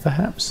here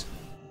perhaps?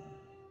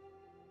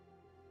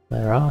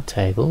 There are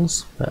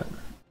tables, but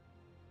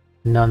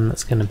none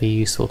that's going to be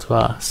useful to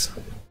us.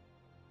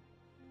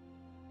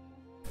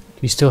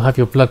 Do you still have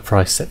your blood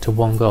price set to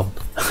 1 gold?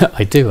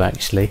 I do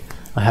actually.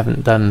 I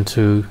haven't done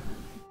to...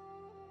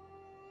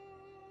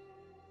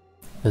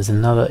 There's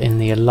another in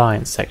the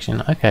Alliance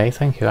section. Okay,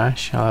 thank you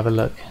Ash, I'll have a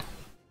look.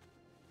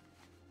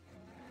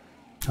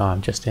 Oh,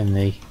 I'm just in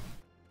the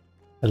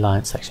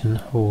Alliance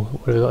section. Oh,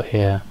 what have we got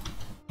here?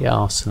 The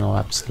Arsenal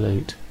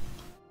Absolute.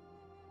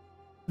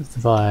 There's the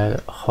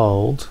Violet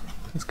Hold.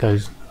 Let's go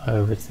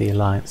over to the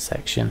Alliance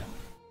section.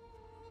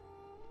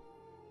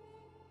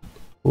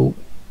 Oh,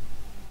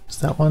 is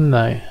that one?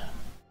 No.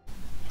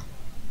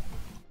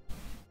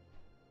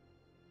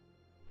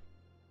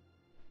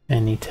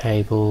 Any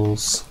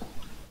tables?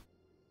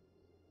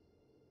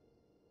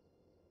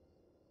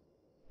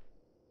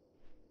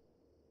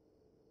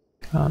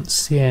 Can't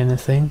see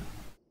anything.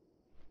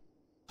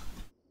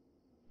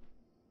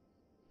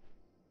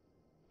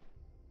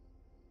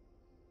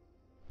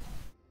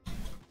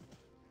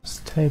 There's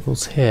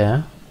tables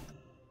here.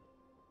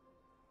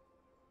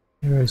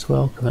 Heroes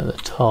welcome at the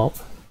top.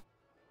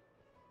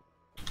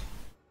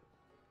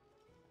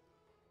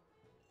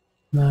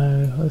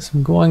 No, there's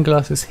some wine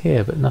glasses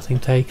here, but nothing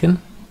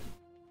taken.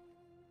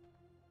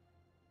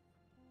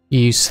 You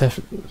use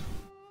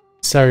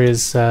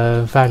Saria's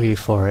value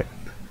for it.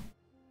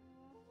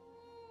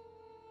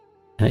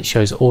 And it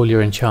shows all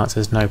your enchants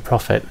as no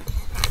profit.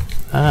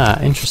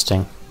 Ah,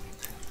 interesting.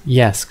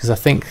 Yes, because I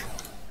think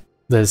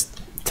there's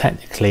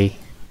technically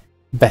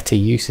better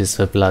uses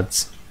for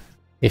bloods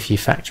if you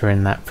factor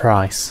in that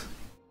price.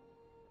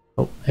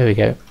 Oh, here we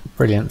go.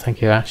 Brilliant,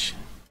 thank you, Ash.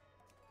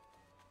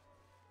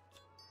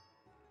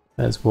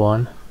 There's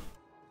one.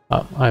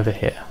 Oh, over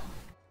here.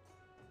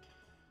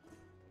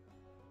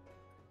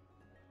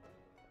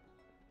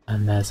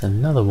 And there's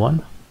another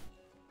one.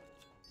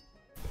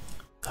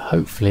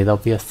 Hopefully there'll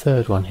be a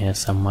third one here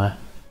somewhere.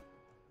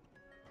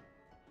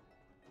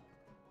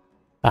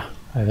 Ah,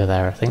 over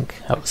there I think,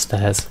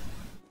 upstairs.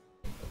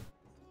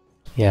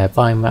 Yeah,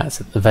 buying mats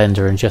at the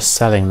vendor and just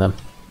selling them.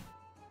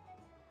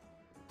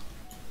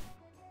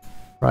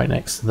 Right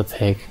next to the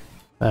pig.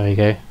 There we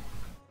go.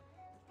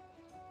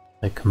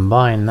 So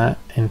combine that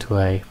into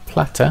a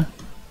platter.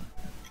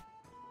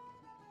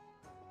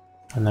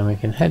 And then we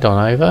can head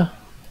on over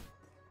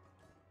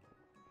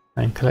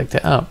and collect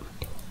it up.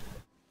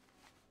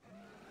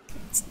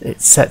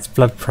 It sets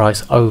blood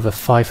price over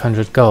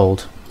 500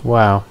 gold.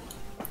 Wow.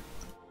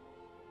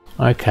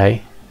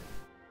 Okay.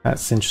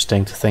 That's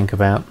interesting to think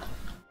about.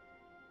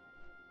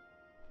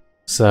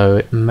 So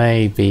it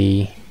may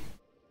be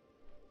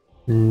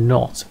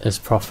not as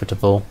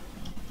profitable.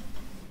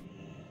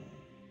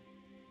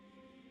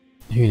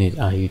 Who needs?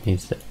 Ah, you need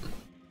it.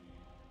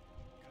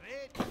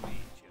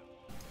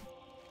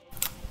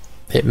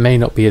 It may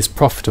not be as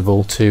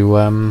profitable to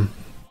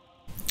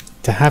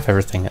have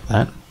everything at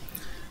that.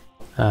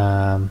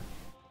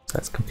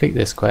 Let's complete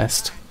this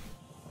quest.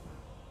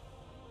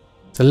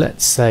 So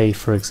let's say,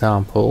 for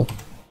example,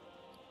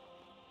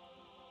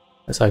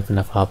 let's open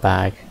up our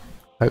bag.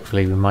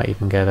 Hopefully, we might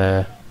even get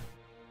a.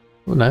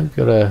 Oh no,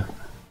 we've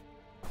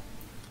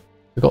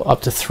got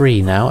up to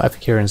 3 now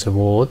Epicurean's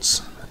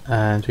awards.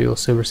 And we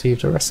also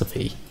received a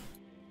recipe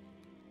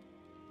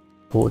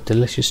for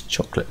delicious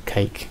chocolate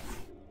cake.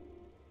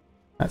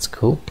 That's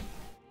cool.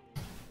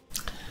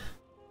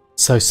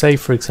 So say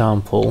for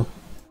example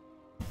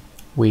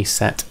we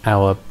set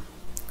our,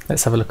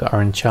 let's have a look at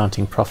our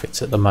enchanting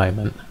profits at the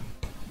moment.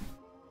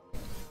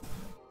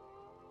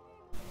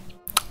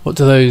 What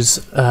do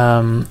those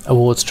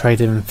awards trade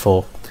in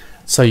for?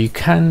 So you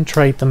can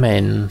trade them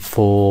in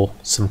for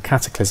some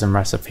cataclysm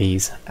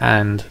recipes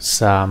and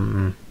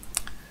some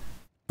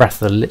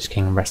Breath of the Lich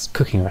King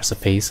cooking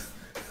recipes,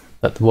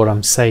 but what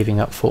I'm saving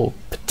up for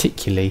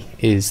particularly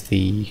is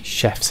the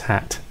chef's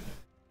hat,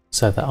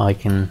 so that I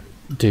can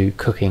do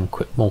cooking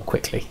more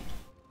quickly.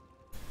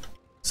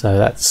 So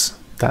that's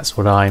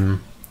what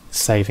I'm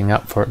saving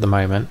up for at the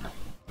moment.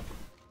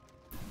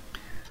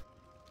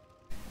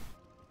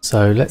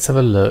 So let's have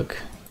a look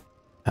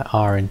at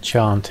our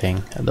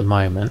enchanting at the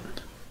moment.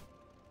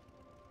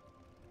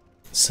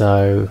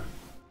 So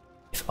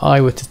if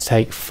I were to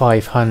take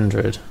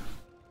 500,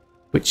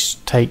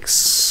 which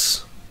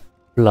takes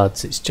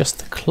bloods, it's just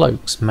the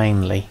cloaks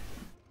mainly,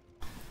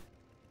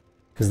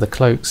 because the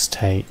cloaks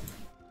take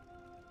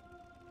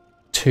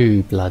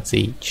 2 bloods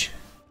each.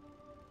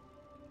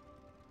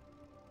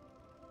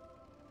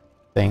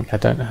 I think I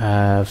don't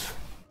have,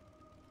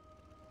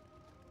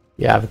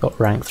 yeah, I've got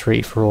rank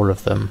 3 for all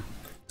of them,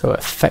 so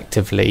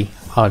effectively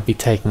I'd be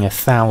taking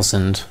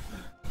 1,000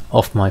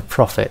 off my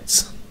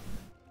profits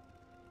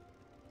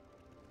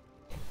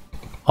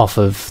off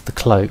of the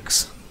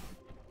cloaks.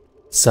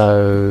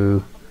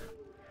 So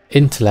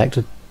intellect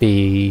would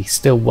be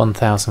still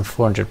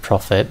 1,400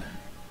 profit,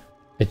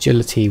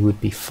 agility would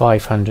be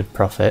 500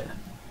 profit,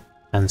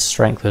 and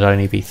strength would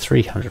only be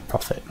 300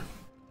 profit,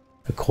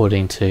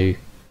 according to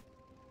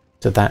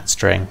that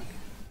string.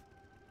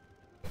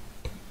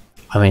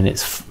 I mean,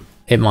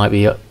 it might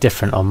be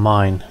different on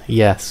mine.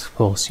 Yes, of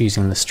course,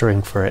 using the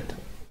string for it.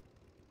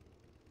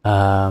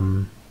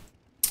 Let's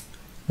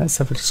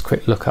have a just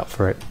quick look up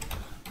for it.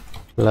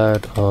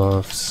 Blood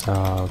of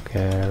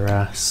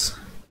Sargeras.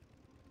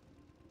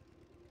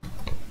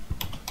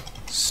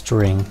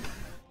 String.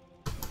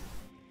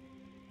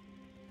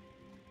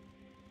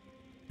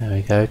 There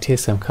we go.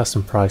 TSM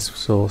custom price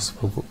source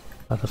for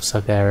Blood of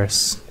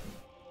Sargeras.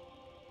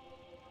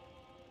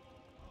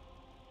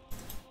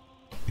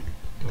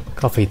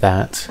 Copy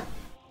that,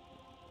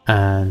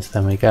 and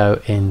then we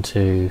go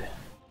into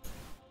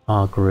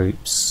our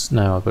groups.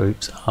 No,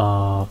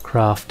 our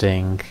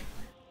crafting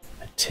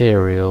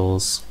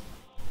materials.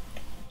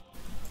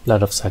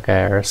 Blood of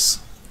Sargeras.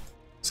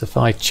 So if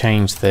I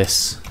change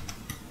this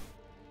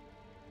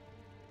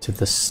to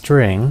the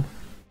string,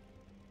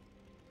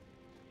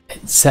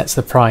 it sets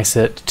the price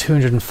at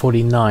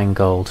 249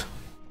 gold.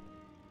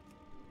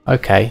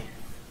 Okay,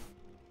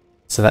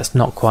 So that's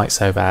not quite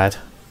so bad.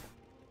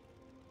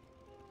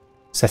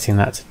 Setting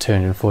that to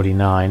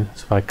 249.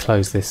 So if I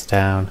close this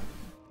down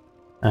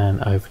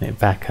and open it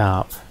back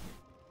up,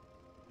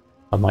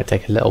 I might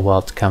take a little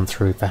while to come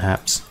through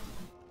perhaps.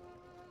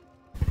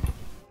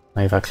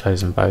 Maybe if I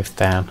close them both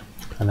down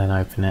and then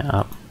open it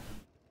up.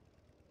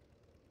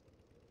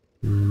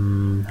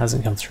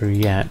 Hasn't come through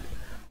yet.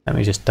 Let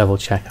me just double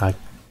check I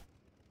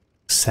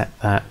set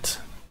that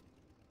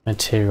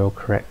material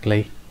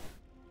correctly.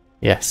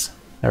 Yes,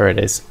 there it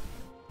is.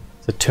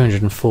 So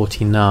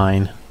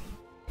 249.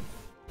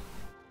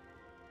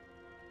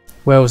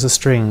 Where was the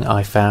string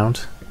I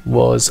found?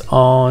 Was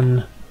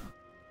on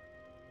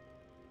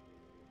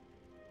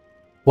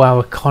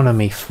WoW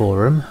Economy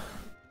Forum.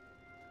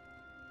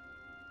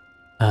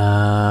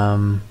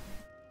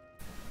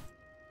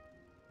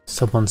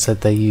 Someone said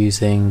they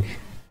used the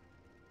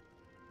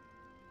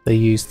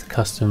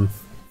custom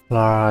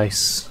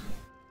price.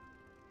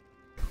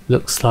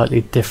 Looks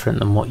slightly different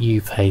than what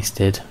you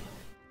pasted.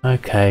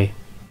 Okay.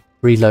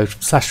 Reload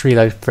 /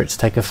 reload for it to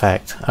take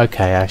effect.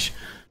 Okay, Ash.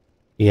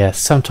 Yeah,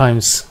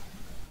 sometimes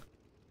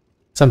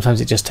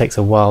it just takes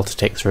a while to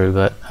tick through,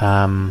 but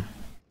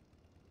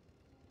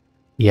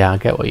yeah, I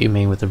get what you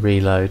mean with the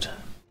reload.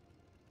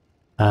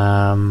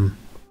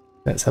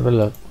 Let's have a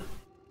look.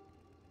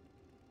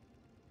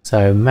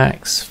 So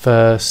max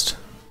first,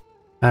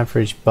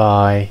 average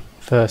buy,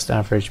 first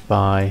average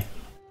buy,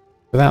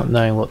 without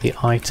knowing what the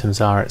items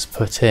are it's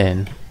put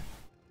in.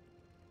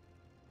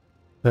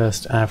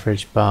 First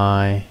average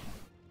buy.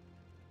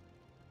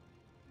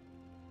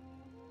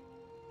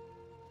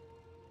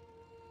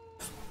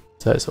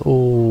 So it's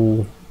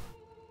all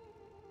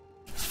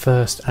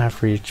first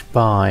average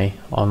buy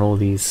on all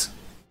these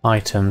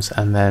items,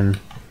 and then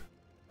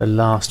the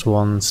last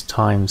ones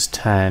times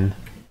 10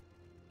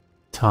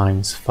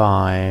 times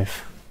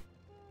 5,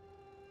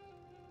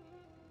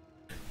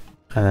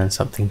 and then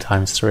something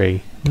times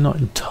 3. Not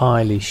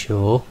entirely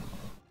sure.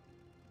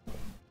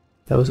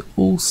 There was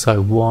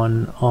also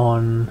one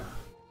on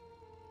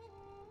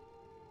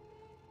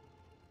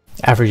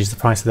average is the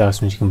price of the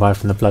items you can buy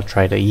from the blood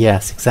trader.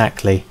 Yes,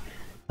 exactly.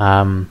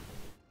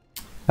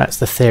 That's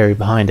the theory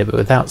behind it, but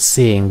without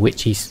seeing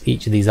which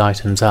each of these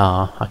items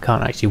are, I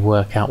can't actually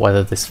work out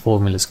whether this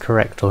formula is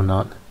correct or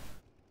not.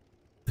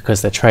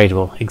 Because they're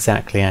tradable.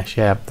 Exactly, Ash.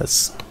 Yeah,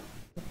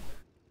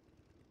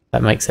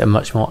 that makes it a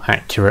much more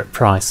accurate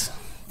price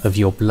of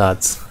your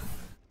bloods.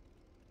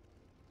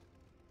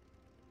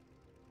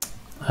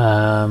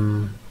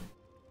 So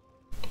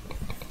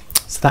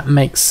that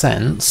makes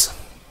sense.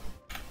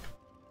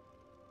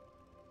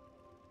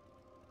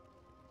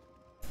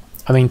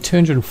 I mean,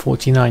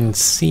 249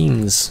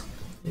 seems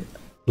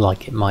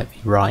like it might be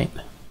right,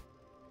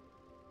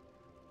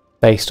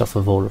 based off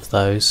of all of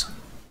those.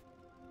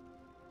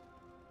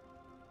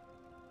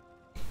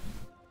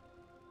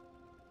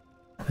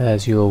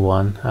 There's your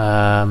one.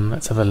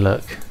 Let's have a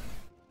look.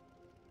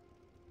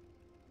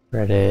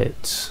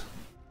 Reddit.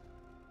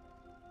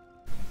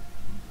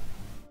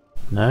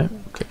 No,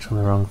 clicked on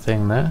the wrong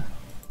thing there.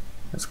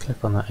 Let's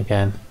click on that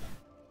again.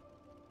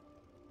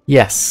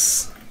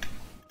 Yes,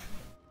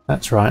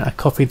 that's right. I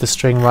copied the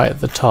string right at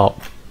the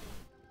top.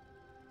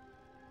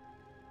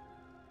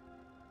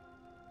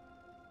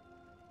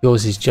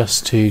 Yours is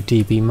just to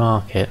DB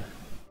market.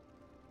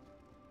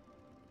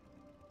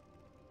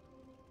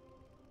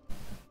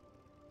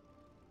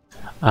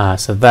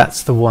 So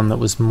that's the one that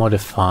was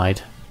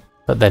modified,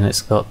 but then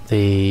it's got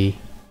the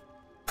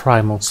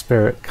Primal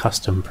Spirit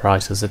custom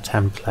price as a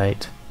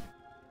template.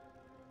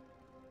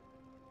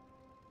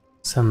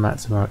 Some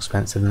mats are more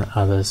expensive than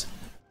others.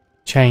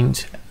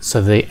 Change.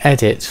 So the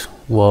edit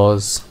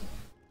was,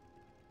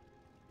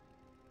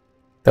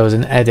 there was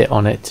an edit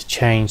on it to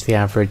change the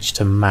average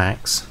to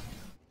max,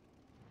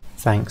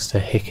 thanks to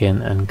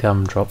Hicken and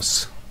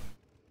Gumdrops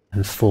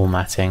and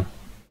formatting.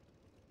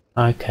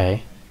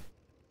 Okay.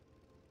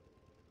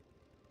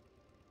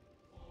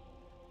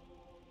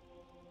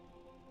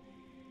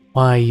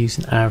 Why use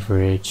an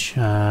average?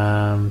 You'd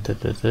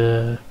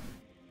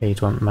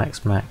want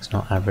max,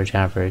 not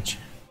average.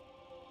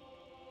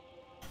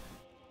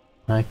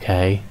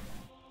 Okay.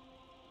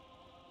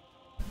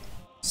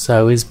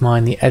 So is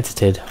mine the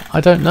edited?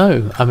 I don't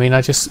know. I mean,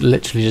 I just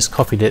literally just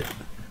copied it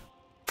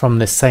from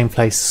this same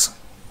place.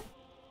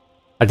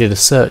 I did a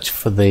search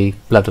for the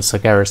Blood of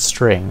Sargeras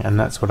string, and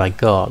that's what I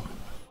got.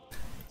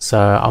 So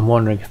I'm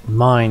wondering if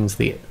mine's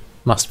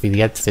must be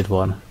the edited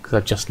one, because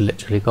I've just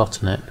literally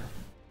gotten it.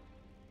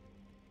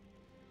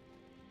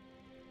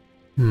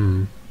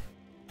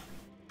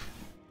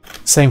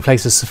 Same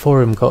place as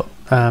Sephorum got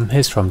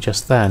his from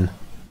just then.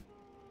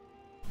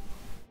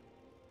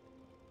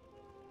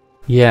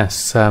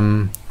 Yes,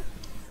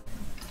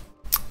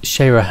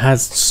 Shara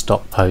has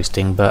stopped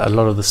posting, but a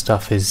lot of the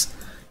stuff is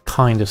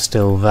kind of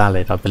still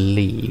valid, I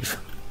believe.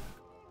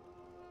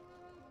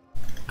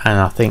 And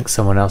I think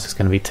someone else is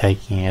going to be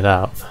taking it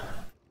up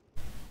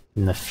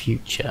in the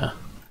future.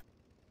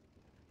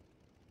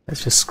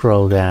 Let's just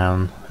scroll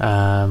down.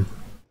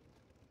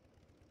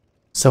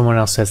 Someone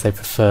else says they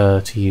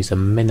prefer to use a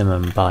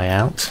minimum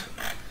buyout.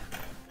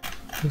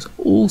 There's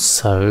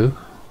also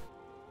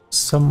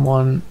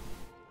someone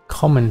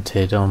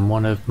commented on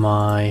one of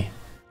my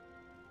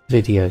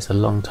videos a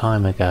long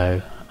time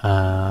ago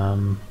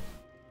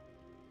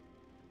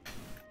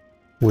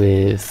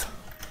with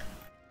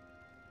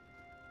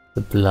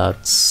the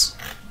Bloods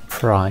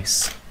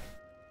price.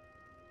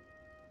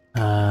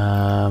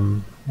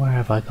 Where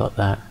have I got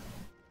that?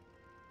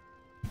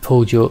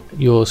 Pulled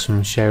yours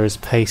from Sharer's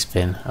paste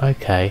bin.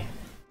 Okay.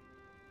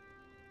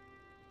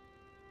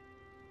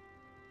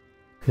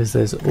 Because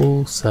there's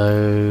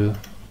also...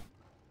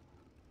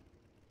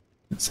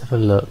 Let's have a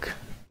look.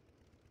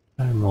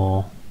 No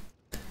more.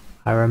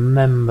 I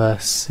remember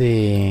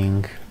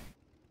seeing...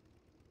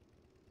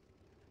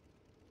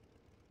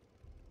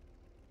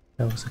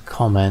 There was a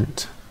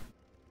comment.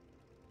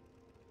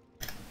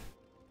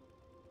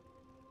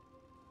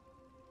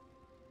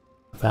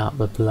 About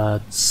the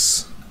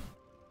Bloods.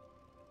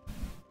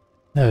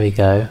 There we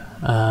go.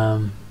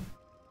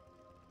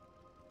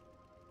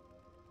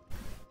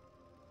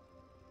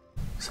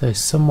 So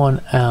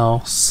someone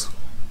else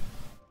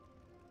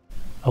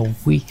a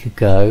week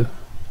ago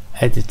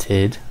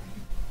edited,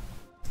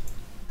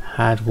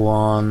 had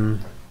one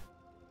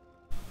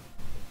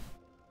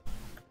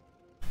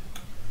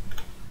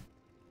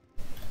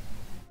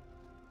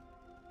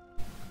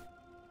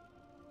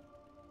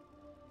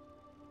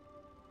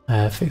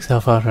fixed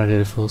health after I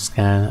did a full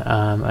scan,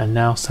 and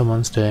now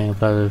someone's doing a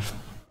load of...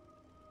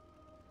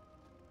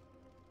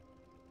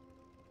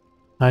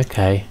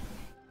 Okay.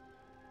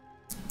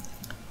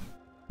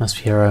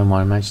 Must be your own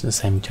one, imagine the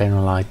same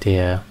general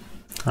idea.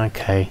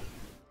 Okay.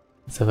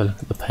 Let's have a look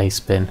at the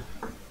paste bin.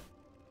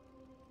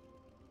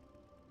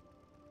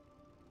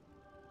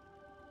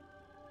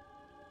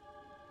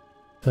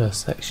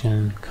 First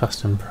section,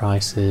 custom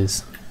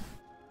prices.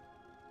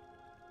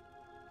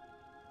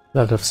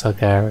 Blood of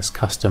Sargeras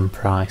custom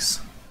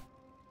price.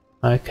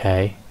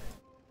 Okay.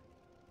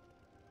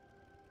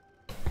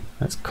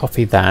 Let's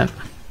copy that.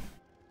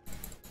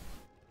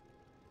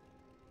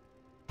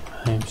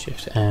 Home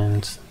shift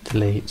and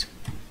delete.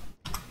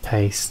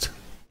 Paste.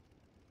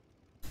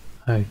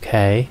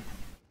 Okay.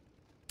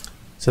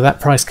 So that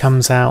price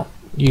comes out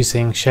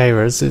using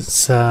Sharers.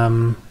 It's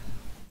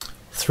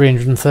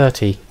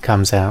 330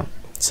 comes out.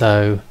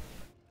 So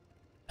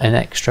an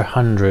extra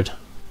 100.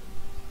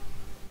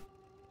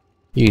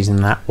 Using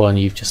that one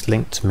you've just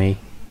linked to me,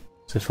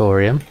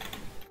 Sephorium.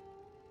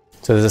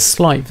 So there's a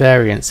slight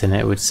variance in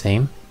it, it would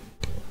seem.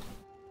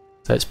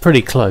 So it's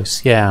pretty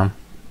close, yeah.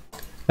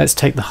 Let's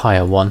take the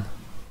higher one.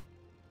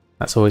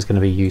 That's always going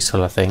to be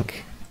useful, I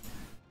think.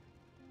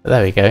 But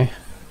there we go.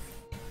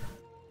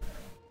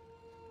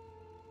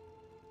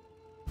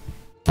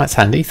 That's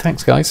handy,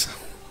 thanks guys.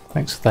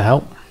 Thanks for the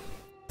help.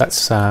 That's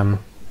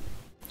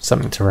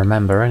something to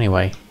remember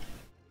anyway.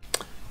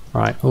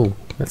 Right, oh,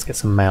 let's get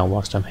some mail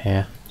whilst I'm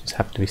here. Just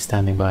happen to be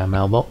standing by a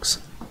mailbox.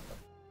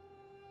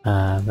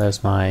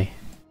 There's my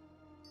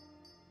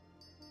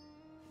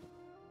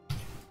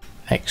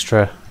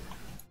extra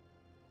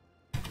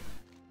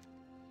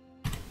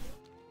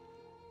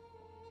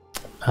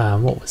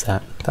what was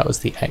that? That was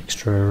the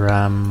extra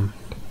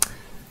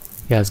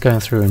yeah, I was going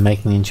through and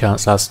making the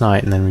enchants last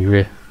night and then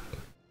we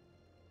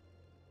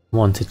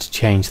wanted to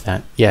change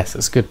that. Yes,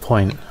 that's a good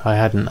point. I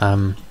hadn't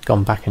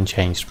gone back and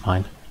changed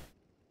mine.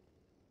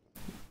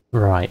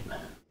 Right.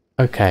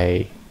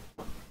 Okay.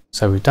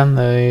 So we've done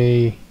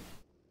the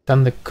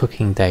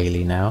cooking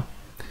daily now.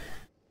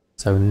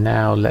 So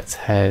now let's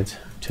head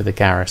to the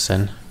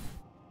garrison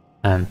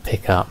and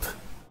pick up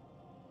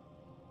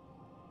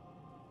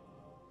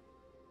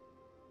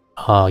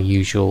our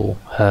usual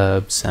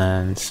herbs,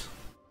 and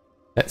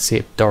let's see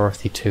if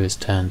Dorothy 2 has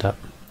turned up.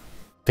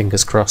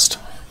 Fingers crossed.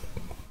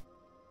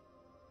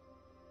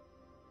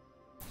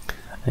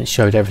 And it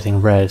showed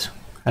everything red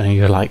and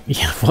you're like,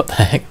 yeah, what the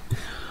heck?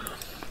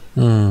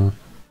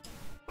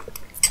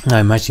 I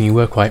imagine you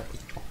were quite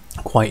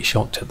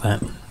shocked at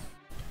that.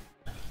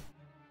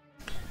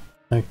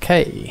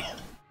 Okay.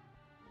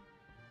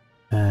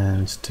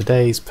 And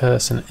today's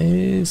person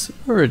is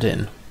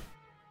Uridin.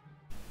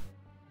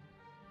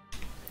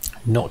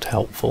 Not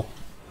helpful.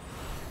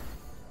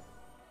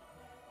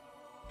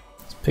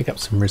 Let's pick up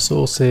some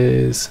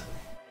resources.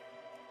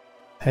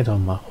 Head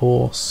on my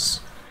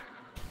horse.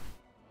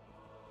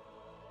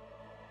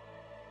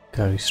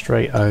 Go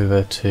straight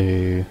over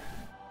to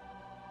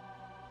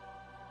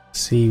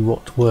see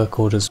what work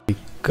orders we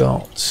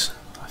got.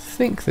 I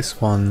think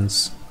this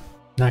one's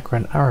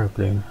Nagran Arrow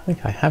Bloom. I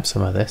think I have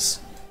some of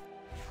this.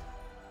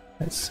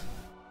 Let's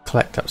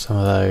collect up some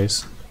of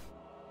those.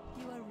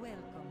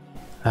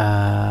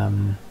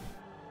 I'll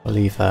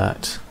leave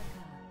that.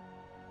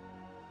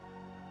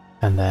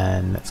 And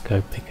then let's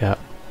go pick up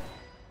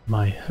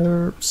my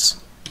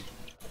herbs.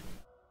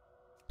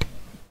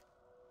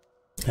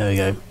 There we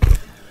go.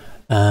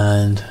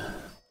 And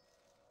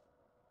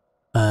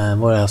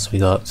what else we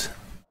got?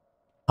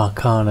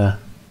 Arcana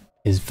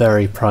is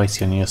very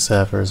pricey on your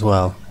server as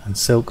well, and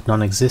Silk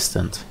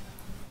non-existent.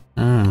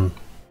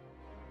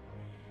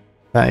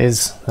 That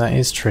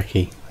is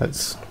tricky.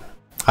 That's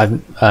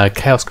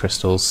Chaos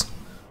Crystals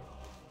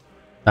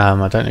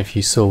I don't know if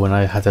you saw when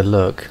I had a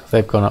look,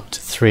 they've gone up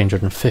to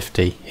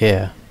 350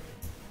 here.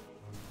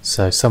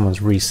 So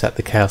someone's reset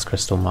the Chaos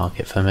Crystal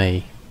market for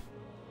me.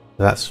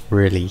 That's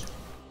really...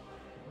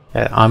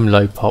 I'm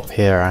low pop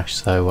here, Ash,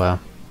 so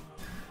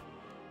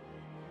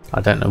I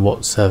don't know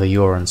what server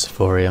you're on,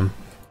 Sephorium.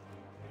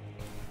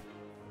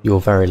 You're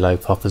very low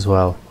pop as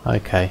well.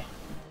 Okay.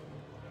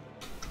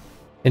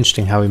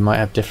 Interesting how we might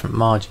have different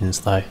margins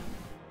though.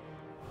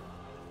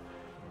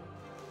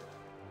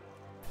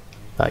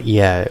 But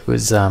yeah, it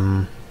was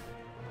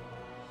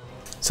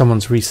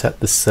someone's reset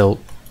the silk.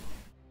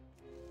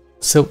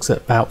 Silk's at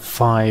about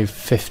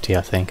 550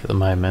 I think at the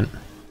moment.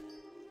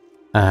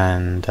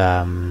 And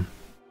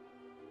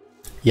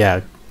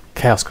yeah,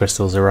 Chaos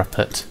Crystals are up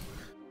at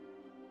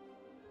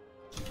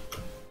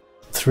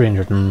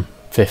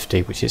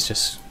 350, which is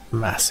just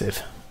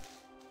massive.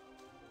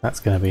 That's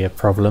going to be a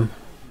problem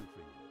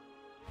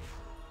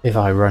if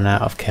I run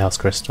out of Chaos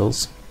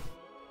Crystals.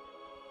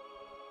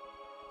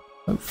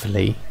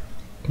 Hopefully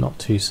not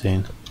too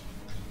soon.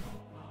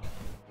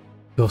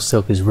 Your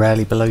silk is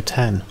rarely below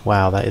 10.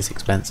 Wow, that is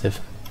expensive.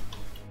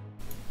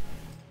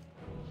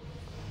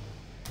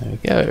 There we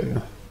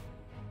go.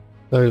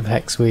 Load of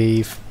hex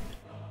weave,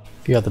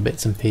 a few other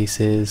bits and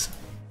pieces.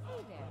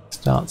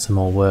 Start some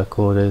more work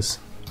orders,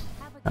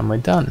 and we're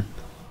done.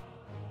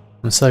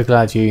 I'm so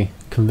glad you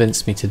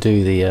convinced me to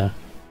do the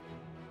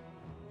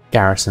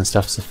garrison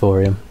stuff,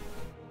 Sephorium.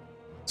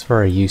 It's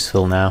very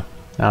useful now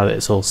that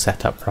it's all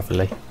set up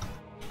properly.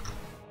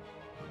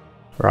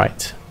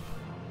 Right.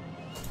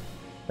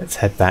 Let's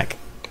head back.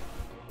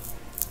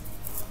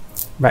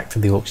 Back to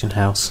the auction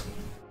house.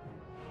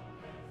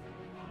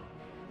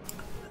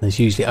 There's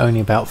usually only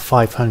about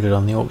 500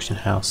 on the auction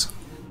house.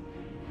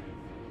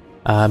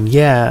 I'm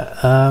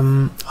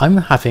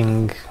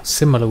having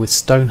similar with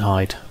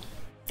Stonehide.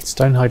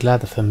 Stonehide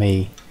leather for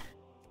me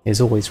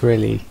is always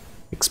really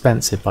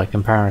expensive by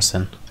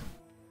comparison.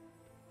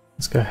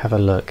 Let's go have a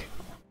look.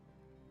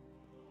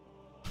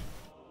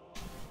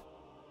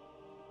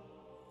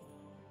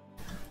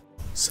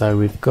 So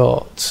we've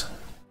got,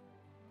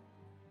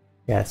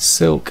 yeah,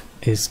 silk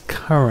is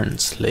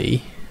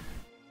currently,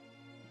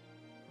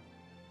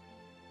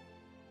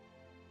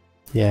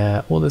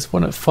 yeah, well there's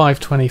one at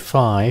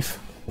 525.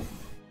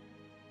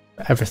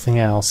 Everything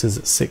else is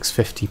at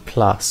 650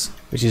 plus,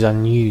 which is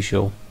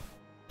unusual.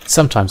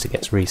 Sometimes it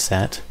gets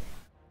reset.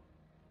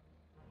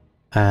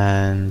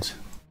 But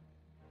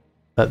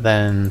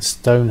then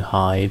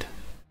Stonehide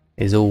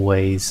is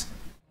always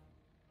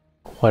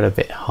quite a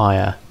bit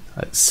higher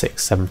at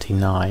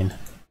 679.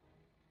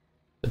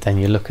 But then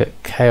you look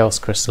at Chaos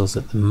Crystals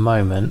at the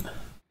moment,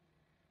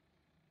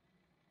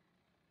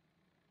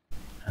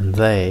 and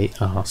they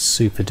are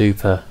super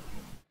duper.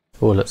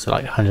 All looks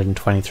like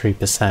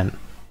 123%.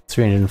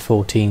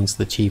 314 is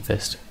the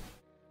cheapest.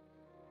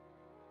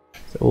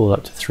 So all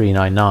up to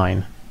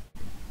 399.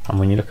 And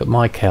when you look at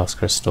my Chaos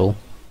Crystal,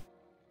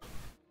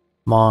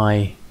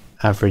 my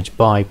average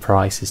buy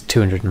price is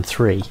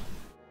 203.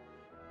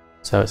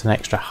 So it's an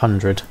extra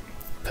 100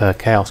 per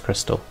Chaos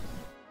Crystal,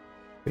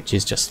 which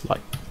is just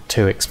like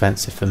too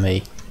expensive for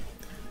me.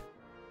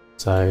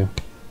 So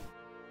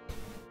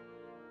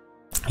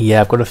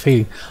yeah, I've got a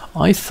feeling.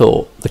 I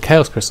thought the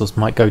Chaos Crystals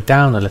might go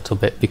down a little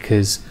bit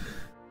because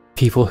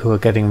people who are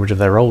getting rid of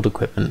their old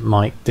equipment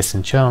might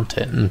disenchant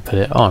it and put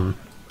it on.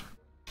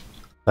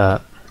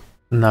 But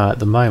no, at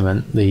the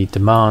moment the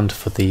demand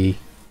for the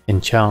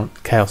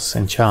Chaos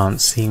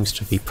Enchant seems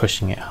to be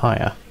pushing it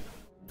higher.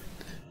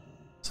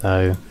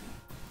 So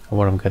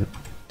what I'm going to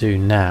do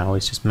now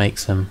is just make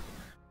some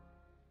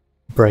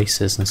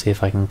braces and see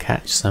if I can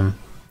catch some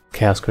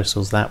Chaos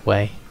Crystals that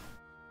way.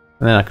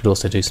 And then I could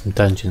also do some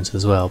dungeons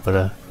as well,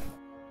 but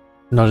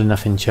not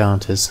enough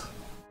enchanters.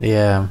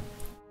 Yeah,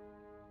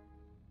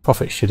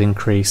 profit should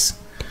increase.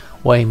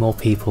 Way more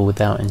people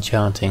without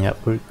enchanting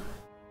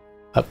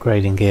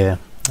upgrading gear.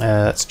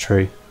 That's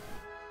true.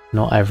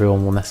 Not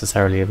everyone will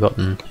necessarily have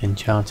gotten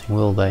enchanting,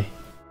 will they?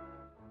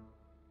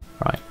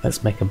 Right,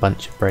 let's make a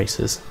bunch of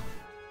braces.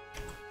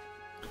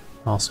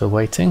 Whilst we're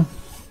waiting,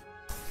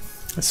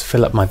 let's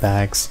fill up my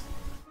bags.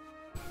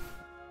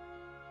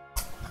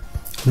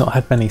 Not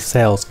had many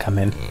sales come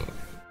in,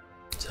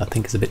 so I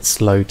think it's a bit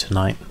slow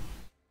tonight.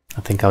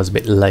 I think I was a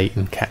bit late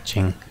in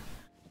catching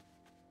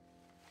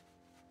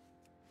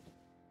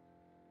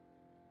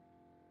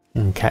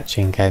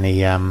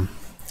any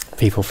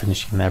people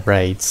finishing their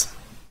raids.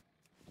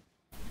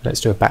 Let's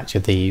do a batch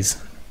of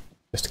these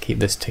just to keep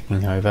this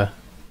ticking over,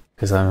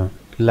 because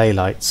ley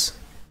lights,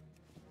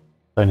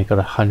 I've only got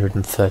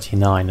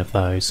 139 of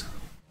those.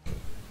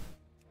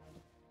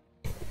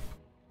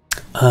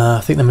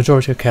 I think the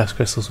majority of Chaos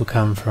Crystals will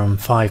come from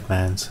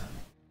 5-mans,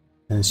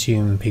 and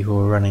assume people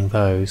were running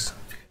those.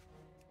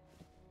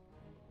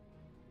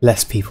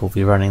 Less people will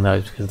be running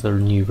those because of the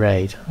new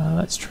raid. Oh,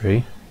 that's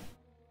true.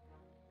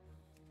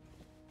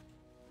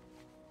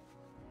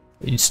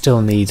 You'd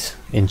still need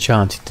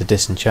enchanted to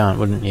disenchant,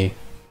 wouldn't you?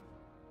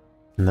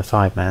 In the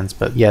 5-mans,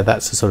 but yeah,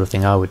 that's the sort of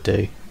thing I would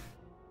do.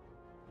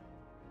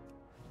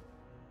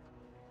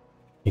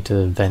 Need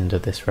to vendor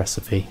this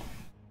recipe.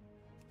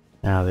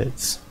 Now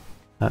that's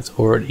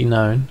already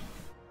known.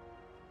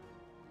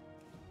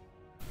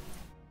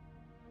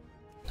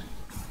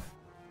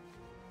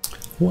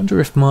 I wonder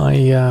if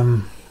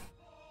my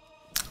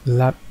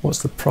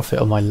what's the profit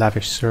on my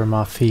lavish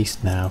Suramar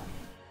feast now?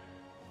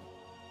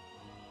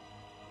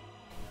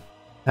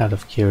 Out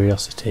of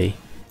curiosity.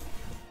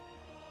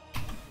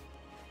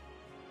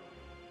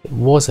 It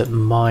was at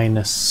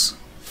minus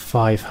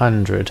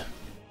 500.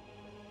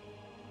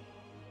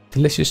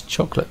 Delicious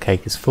chocolate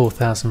cake is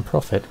 4,000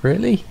 profit.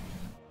 Really?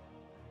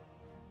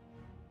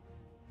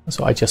 That's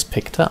what I just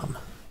picked up.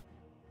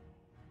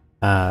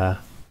 That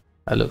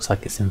looks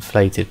like it's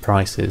inflated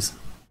prices.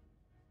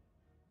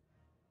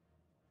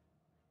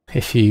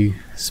 If you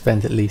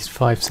spend at least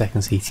 5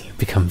 seconds eating, you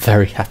become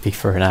very happy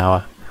for an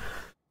hour.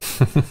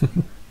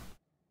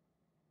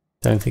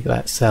 Don't think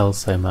that sells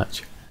so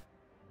much.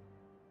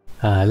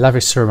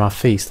 Lavish Suramar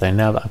Feast though,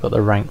 now that I've got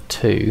the rank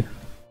 2,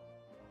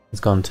 has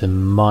gone to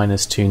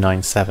minus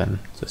 297,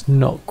 so it's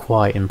not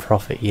quite in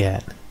profit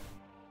yet.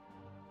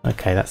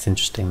 Okay, that's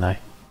interesting though.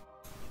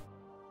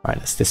 Right,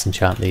 let's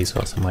disenchant these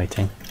whilst I'm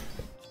waiting.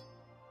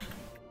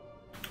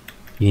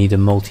 You need a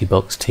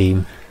multi-box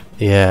team.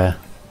 Yeah,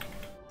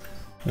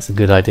 that's a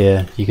good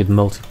idea. You could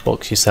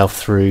multi-box yourself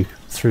through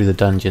the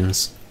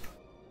dungeons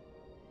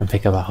and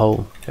pick up a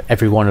whole.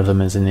 Every one of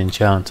them is an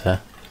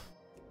enchanter.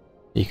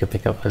 You could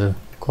pick up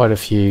quite a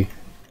few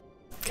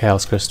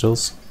chaos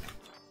crystals,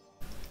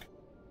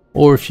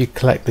 or if you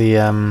collect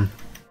the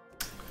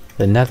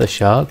nether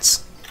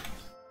shards,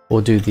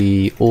 or do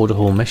the order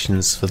hall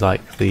missions for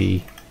like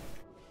the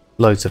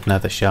loads of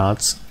nether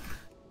shards,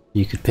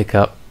 you could pick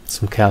up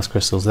some chaos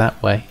crystals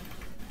that way.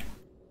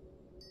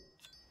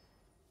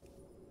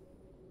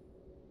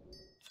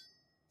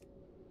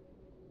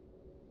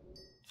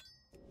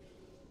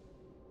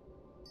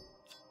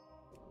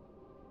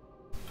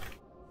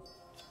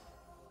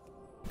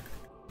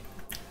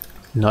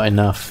 Not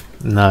enough.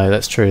 No,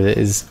 that's true. It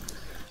is.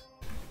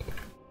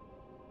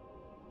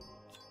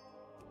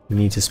 You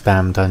need to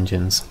spam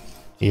dungeons.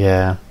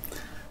 Yeah,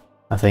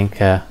 I think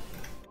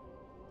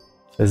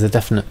there's a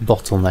definite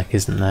bottleneck,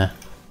 isn't there?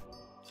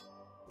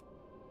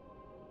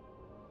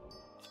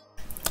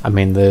 I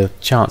mean, the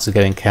chance of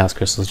getting chaos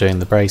crystals during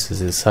the braces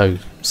is so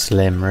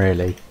slim,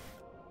 really.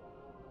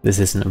 This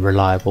isn't a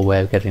reliable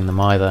way of getting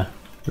them either.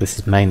 This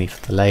is mainly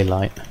for the ley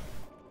light.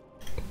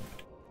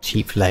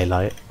 Cheap ley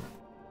light.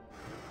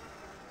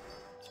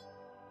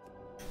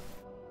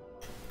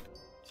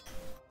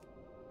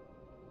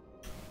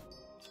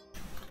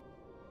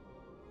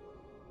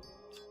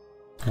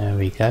 There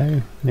we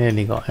go,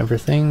 nearly got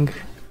everything.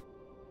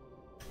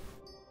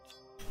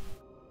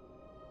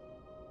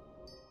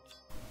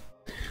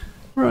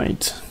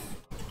 Right,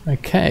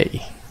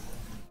 okay.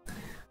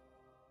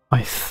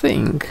 I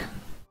think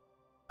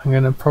I'm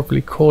going to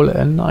probably call it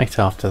a night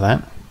after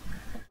that.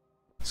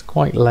 It's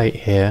quite late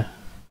here,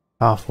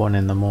 1:30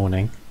 in the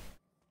morning,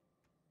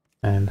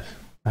 and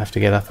I have to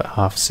get up at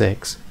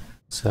 6:30,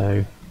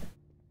 so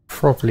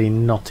probably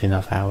not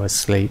enough hours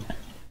sleep.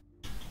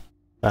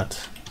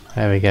 But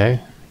there we go.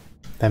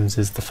 Them's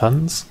is the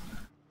funds.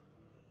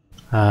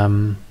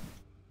 So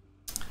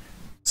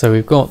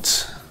we've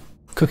got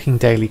cooking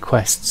daily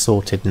quest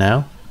sorted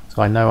now.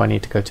 So I know I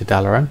need to go to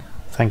Dalaran.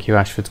 Thank you,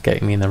 Ash, for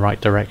getting me in the right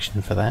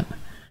direction for that.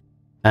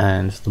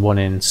 And the one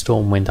in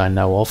Stormwind I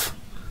know of.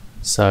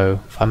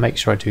 So if I make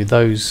sure I do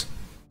those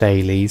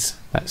dailies,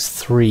 that's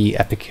 3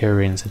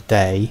 Epicureans a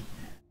day.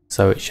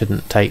 So it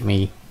shouldn't take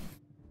me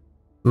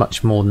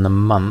much more than a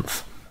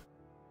month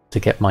to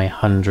get my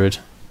 100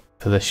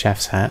 for the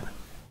chef's hat.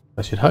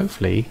 I should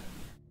hopefully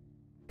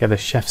get a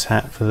chef's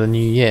hat for the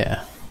new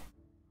year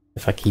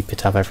if I keep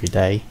it up every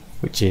day,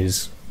 which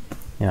is,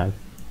 you know,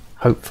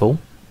 hopeful.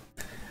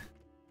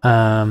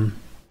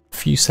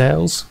 Few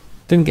sales,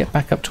 didn't get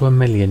back up to 1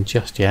 million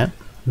just yet,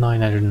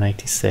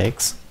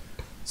 986.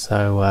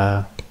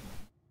 So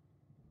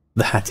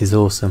the hat is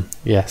awesome.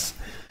 Yes,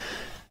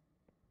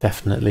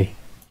 definitely.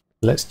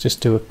 Let's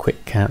just do a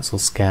quick cancel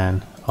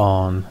scan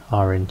on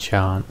our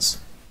enchants,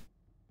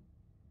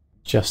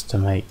 just to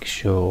make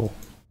sure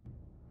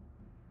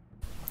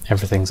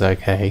everything's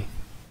okay.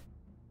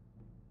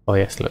 Oh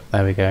yes, look,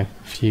 there we go.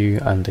 A few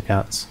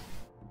undercuts.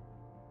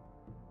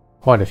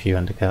 Quite a few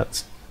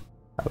undercuts.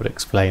 That would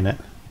explain it.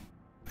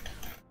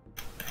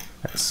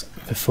 Let's,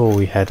 before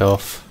we head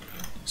off,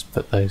 just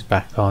put those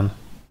back on.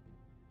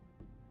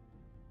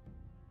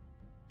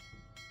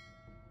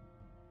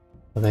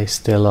 Are they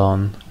still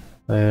on?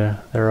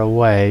 They're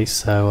away,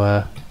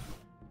 so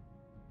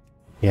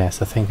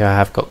yes, I think I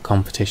have got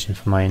competition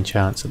for my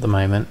enchants at the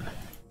moment.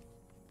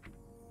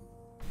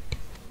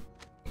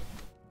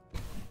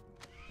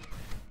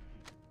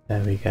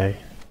 There we go.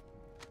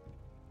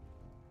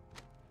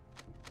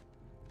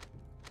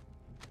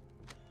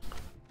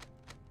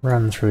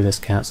 Run through this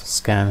cancel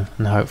scan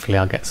and hopefully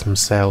I'll get some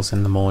sales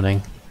in the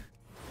morning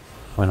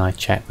when I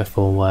check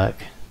before work.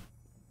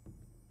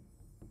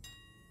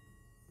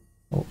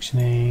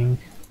 Auctioning,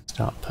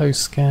 start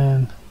post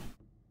scan.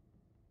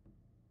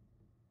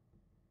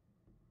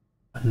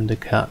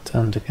 Undercut,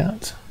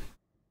 undercut.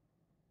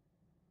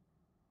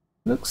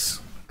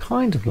 Looks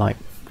kind of like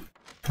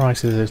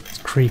prices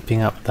are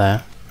creeping up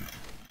there.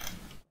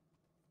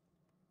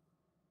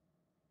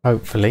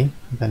 Hopefully,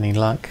 with any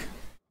luck,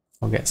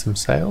 I'll get some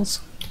sales.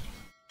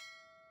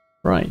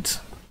 Right.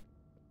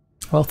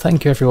 Well,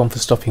 thank you everyone for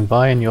stopping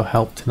by and your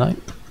help tonight.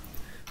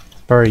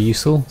 Very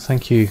useful.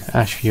 Thank you,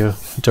 Ash, for your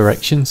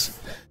directions.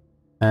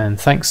 And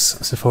thanks,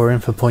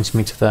 Sephorin, for pointing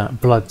me to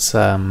that Bloods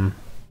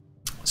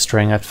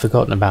string. I'd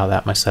forgotten about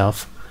that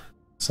myself.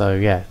 So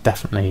yeah,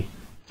 definitely.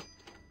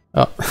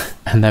 Oh,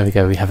 and there we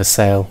go. We have a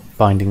sale,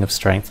 Binding of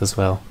Strength as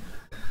well.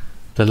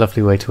 What a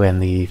lovely way to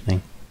end the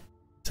evening.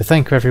 So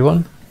thank you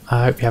everyone.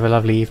 I hope you have a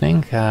lovely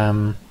evening.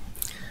 Have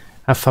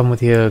fun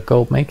with your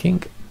gold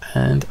making,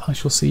 and I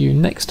shall see you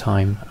next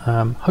time.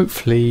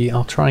 Hopefully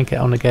I'll try and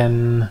get on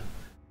again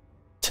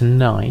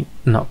tonight.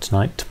 Not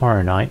tonight,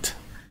 tomorrow night.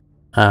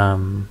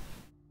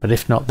 But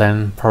if not,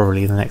 then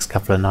probably the next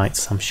couple of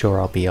nights I'm sure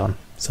I'll be on.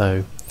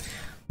 So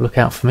look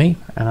out for me,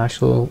 and I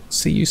shall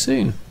see you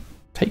soon.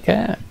 Take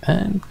care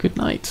and good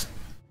night.